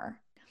more.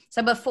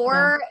 So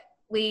before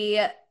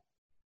we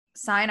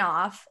sign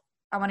off,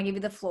 I want to give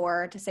you the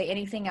floor to say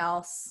anything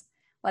else,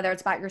 whether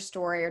it's about your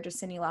story or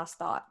just any last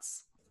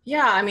thoughts.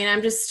 Yeah, I mean,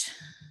 I'm just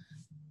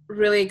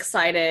really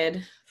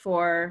excited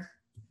for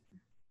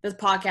this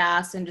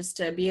podcast and just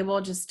to be able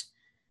just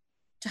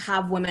to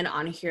have women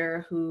on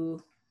here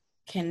who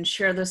can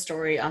share the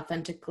story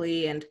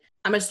authentically. And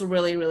I'm just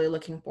really, really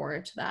looking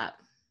forward to that.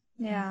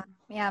 Yeah,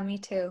 me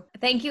too.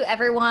 Thank you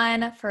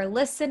everyone for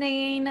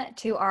listening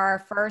to our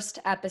first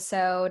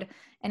episode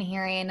and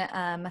hearing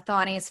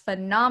Mathani's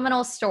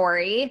phenomenal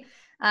story.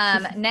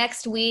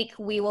 Next week,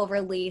 we will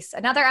release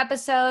another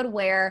episode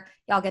where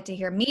y'all get to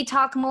hear me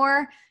talk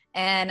more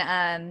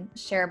and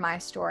share my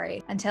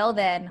story. Until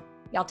then,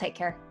 y'all take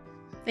care.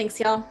 Thanks,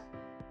 y'all.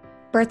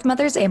 Birth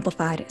Mothers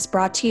Amplified is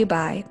brought to you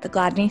by the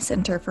Gladney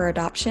Center for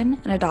Adoption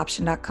and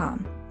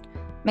Adoption.com.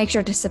 Make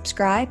sure to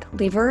subscribe,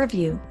 leave a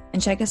review,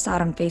 and check us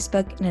out on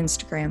Facebook and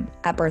Instagram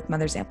at Birth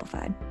Mothers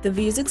Amplified. The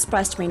views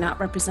expressed may not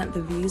represent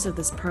the views of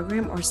this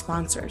program or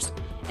sponsors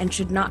and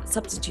should not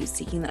substitute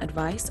seeking the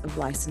advice of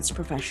licensed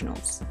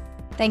professionals.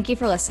 Thank you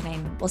for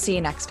listening. We'll see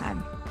you next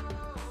time.